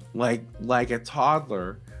 like a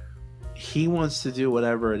toddler, he wants to do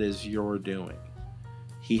whatever it is you're doing.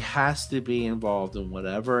 He has to be involved in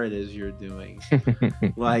whatever it is you're doing.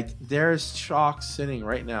 There's chalk sitting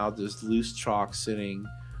right now. There's loose chalk sitting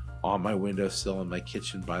on my windowsill in my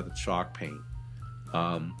kitchen by the chalk paint.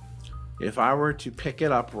 If I were to pick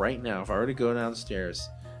it up right now, if I were to go downstairs,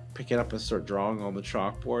 pick it up and start drawing on the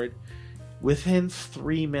chalkboard, within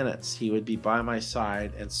 3 minutes, he would be by my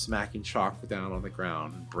side and smacking chalk down on the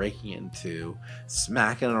ground, and breaking it in two,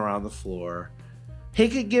 smacking it around the floor. He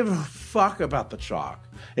could give a fuck about the chalk.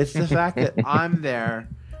 It's the fact that I'm there,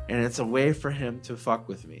 and it's a way for him to fuck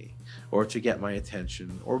with me, or to get my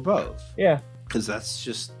attention, or both. Yeah.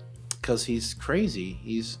 Because he's crazy.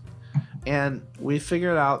 And we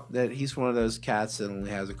figured out that he's one of those cats that only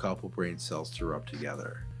has a couple brain cells to rub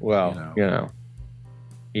together. Well,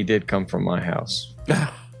 he did come from my house.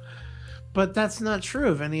 But that's not true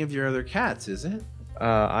of any of your other cats, is it?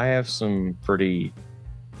 I have some pretty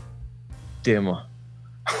dim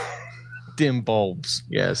bulbs.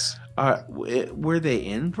 Yes. Were they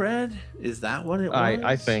inbred? Is that what it was?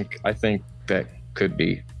 I think that could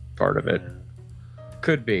be part of it.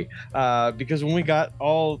 Could be, because when we got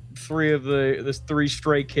all three of the three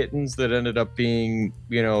stray kittens that ended up being,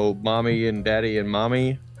 mommy and daddy and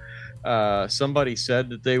mommy, somebody said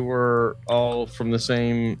that they were all from the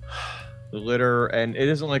same litter, and it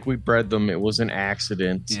isn't like we bred them. It was an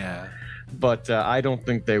accident. Yeah. But I don't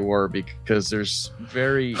think they were, because there's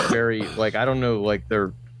very, very, I don't know,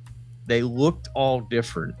 they looked all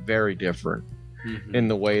different, very different. Mm-hmm. In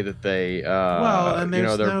the way that they,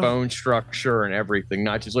 their bone structure and everything,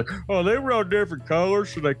 not just they were all different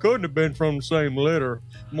colors, so they couldn't have been from the same litter.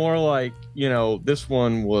 More like, this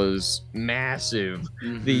one was massive.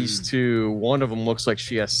 Mm-hmm. These two, one of them looks like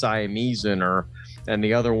she has Siamese in her, and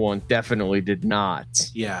the other one definitely did not.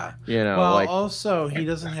 Yeah. Also, he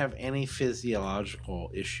doesn't have any physiological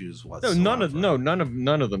issues whatsoever. None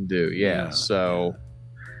of them do. Yeah. So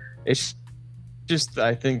it's just,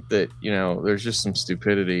 I think that there's just some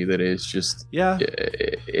stupidity that is just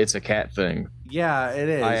it's a cat thing. Yeah, it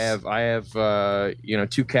is. I have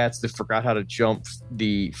two cats that forgot how to jump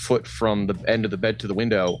the foot from the end of the bed to the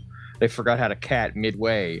window. They forgot how to cat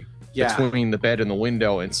midway between the bed and the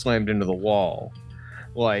window and slammed into the wall.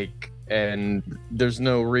 And there's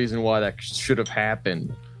no reason why that should have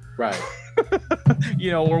happened. Right.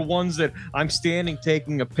 Or ones that I'm standing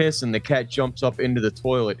taking a piss and the cat jumps up into the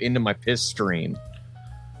toilet, into my piss stream.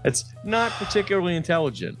 It's not particularly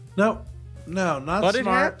intelligent. No, not but smart. It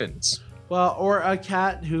happens. Well, or a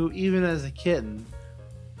cat who, even as a kitten,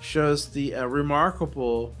 shows the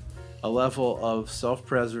remarkable a level of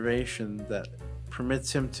self-preservation that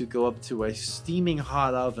permits him to go up to a steaming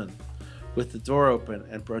hot oven with the door open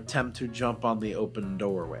and attempt to jump on the open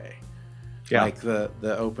doorway. Yeah. Like the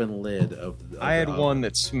open lid of I had oven. one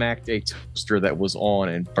that smacked a toaster that was on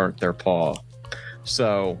and burnt their paw.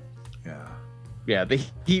 So, yeah, the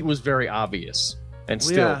heat was very obvious. And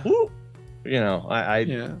still,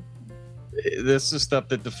 Yeah. This is stuff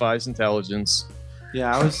that defies intelligence.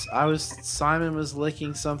 Yeah, I was Simon was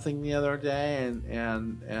licking something the other day,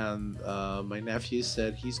 and my nephew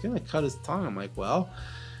said he's gonna cut his tongue. I'm like, well,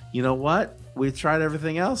 you know what? We've tried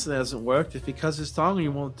everything else and it hasn't worked. If he cuts his tongue, he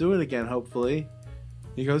won't do it again. Hopefully,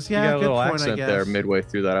 he goes, yeah, you got a good little point. accent I guess there midway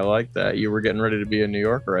through that. I like that. You were getting ready to be a New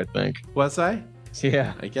Yorker, I think. What's I?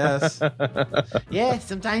 Yeah, I guess. Yeah,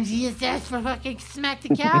 sometimes you just ask for fucking smack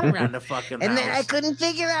the cat around the fucking house. And then I couldn't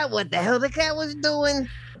figure out what the hell the cat was doing.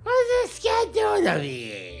 What's this cat doing over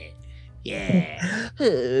here? Yeah.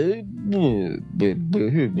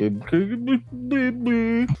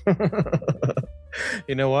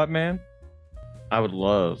 You know what, man? I would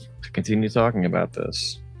love to continue talking about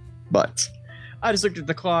this, but I just looked at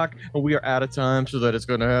the clock and we are out of time, so that it's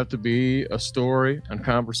going to have to be a story and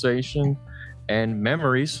conversation and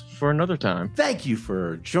memories for another time. Thank you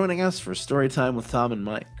for joining us for Storytime with Tom and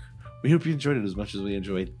Mike. We hope you enjoyed it as much as we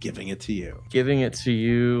enjoyed giving it to you. Giving it to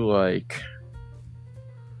you, like,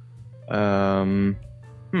 I'm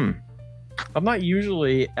not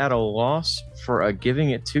usually at a loss for giving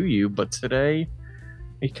it to you, but today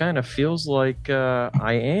it kind of feels like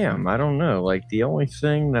I am. I don't know. Like, the only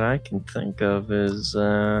thing that I can think of is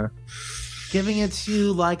Giving it to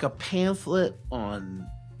you like a pamphlet on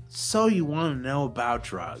So You Want to Know About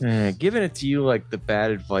Drugs. Giving it to you like the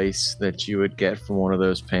bad advice that you would get from one of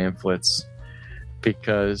those pamphlets.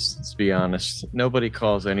 Because, let's be honest, nobody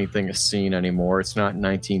calls anything a scene anymore. It's not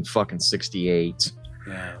 1968.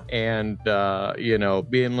 Yeah. And,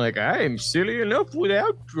 being like, I am silly enough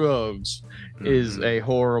without drugs is a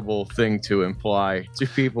horrible thing to imply to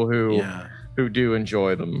people who do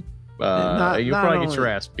enjoy them. You'll probably get your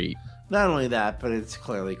ass beat. Not only that, but it's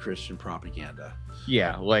clearly Christian propaganda.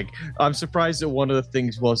 Yeah, like, I'm surprised that one of the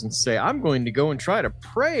things wasn't say, I'm going to go and try to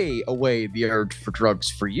pray away the urge for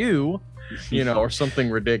drugs for you, or something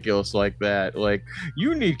ridiculous like that. Like,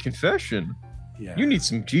 you need confession. Yeah. You need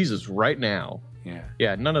some Jesus right now. Yeah.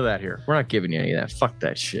 Yeah, none of that here. We're not giving you any of that. Fuck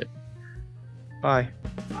that shit. Bye.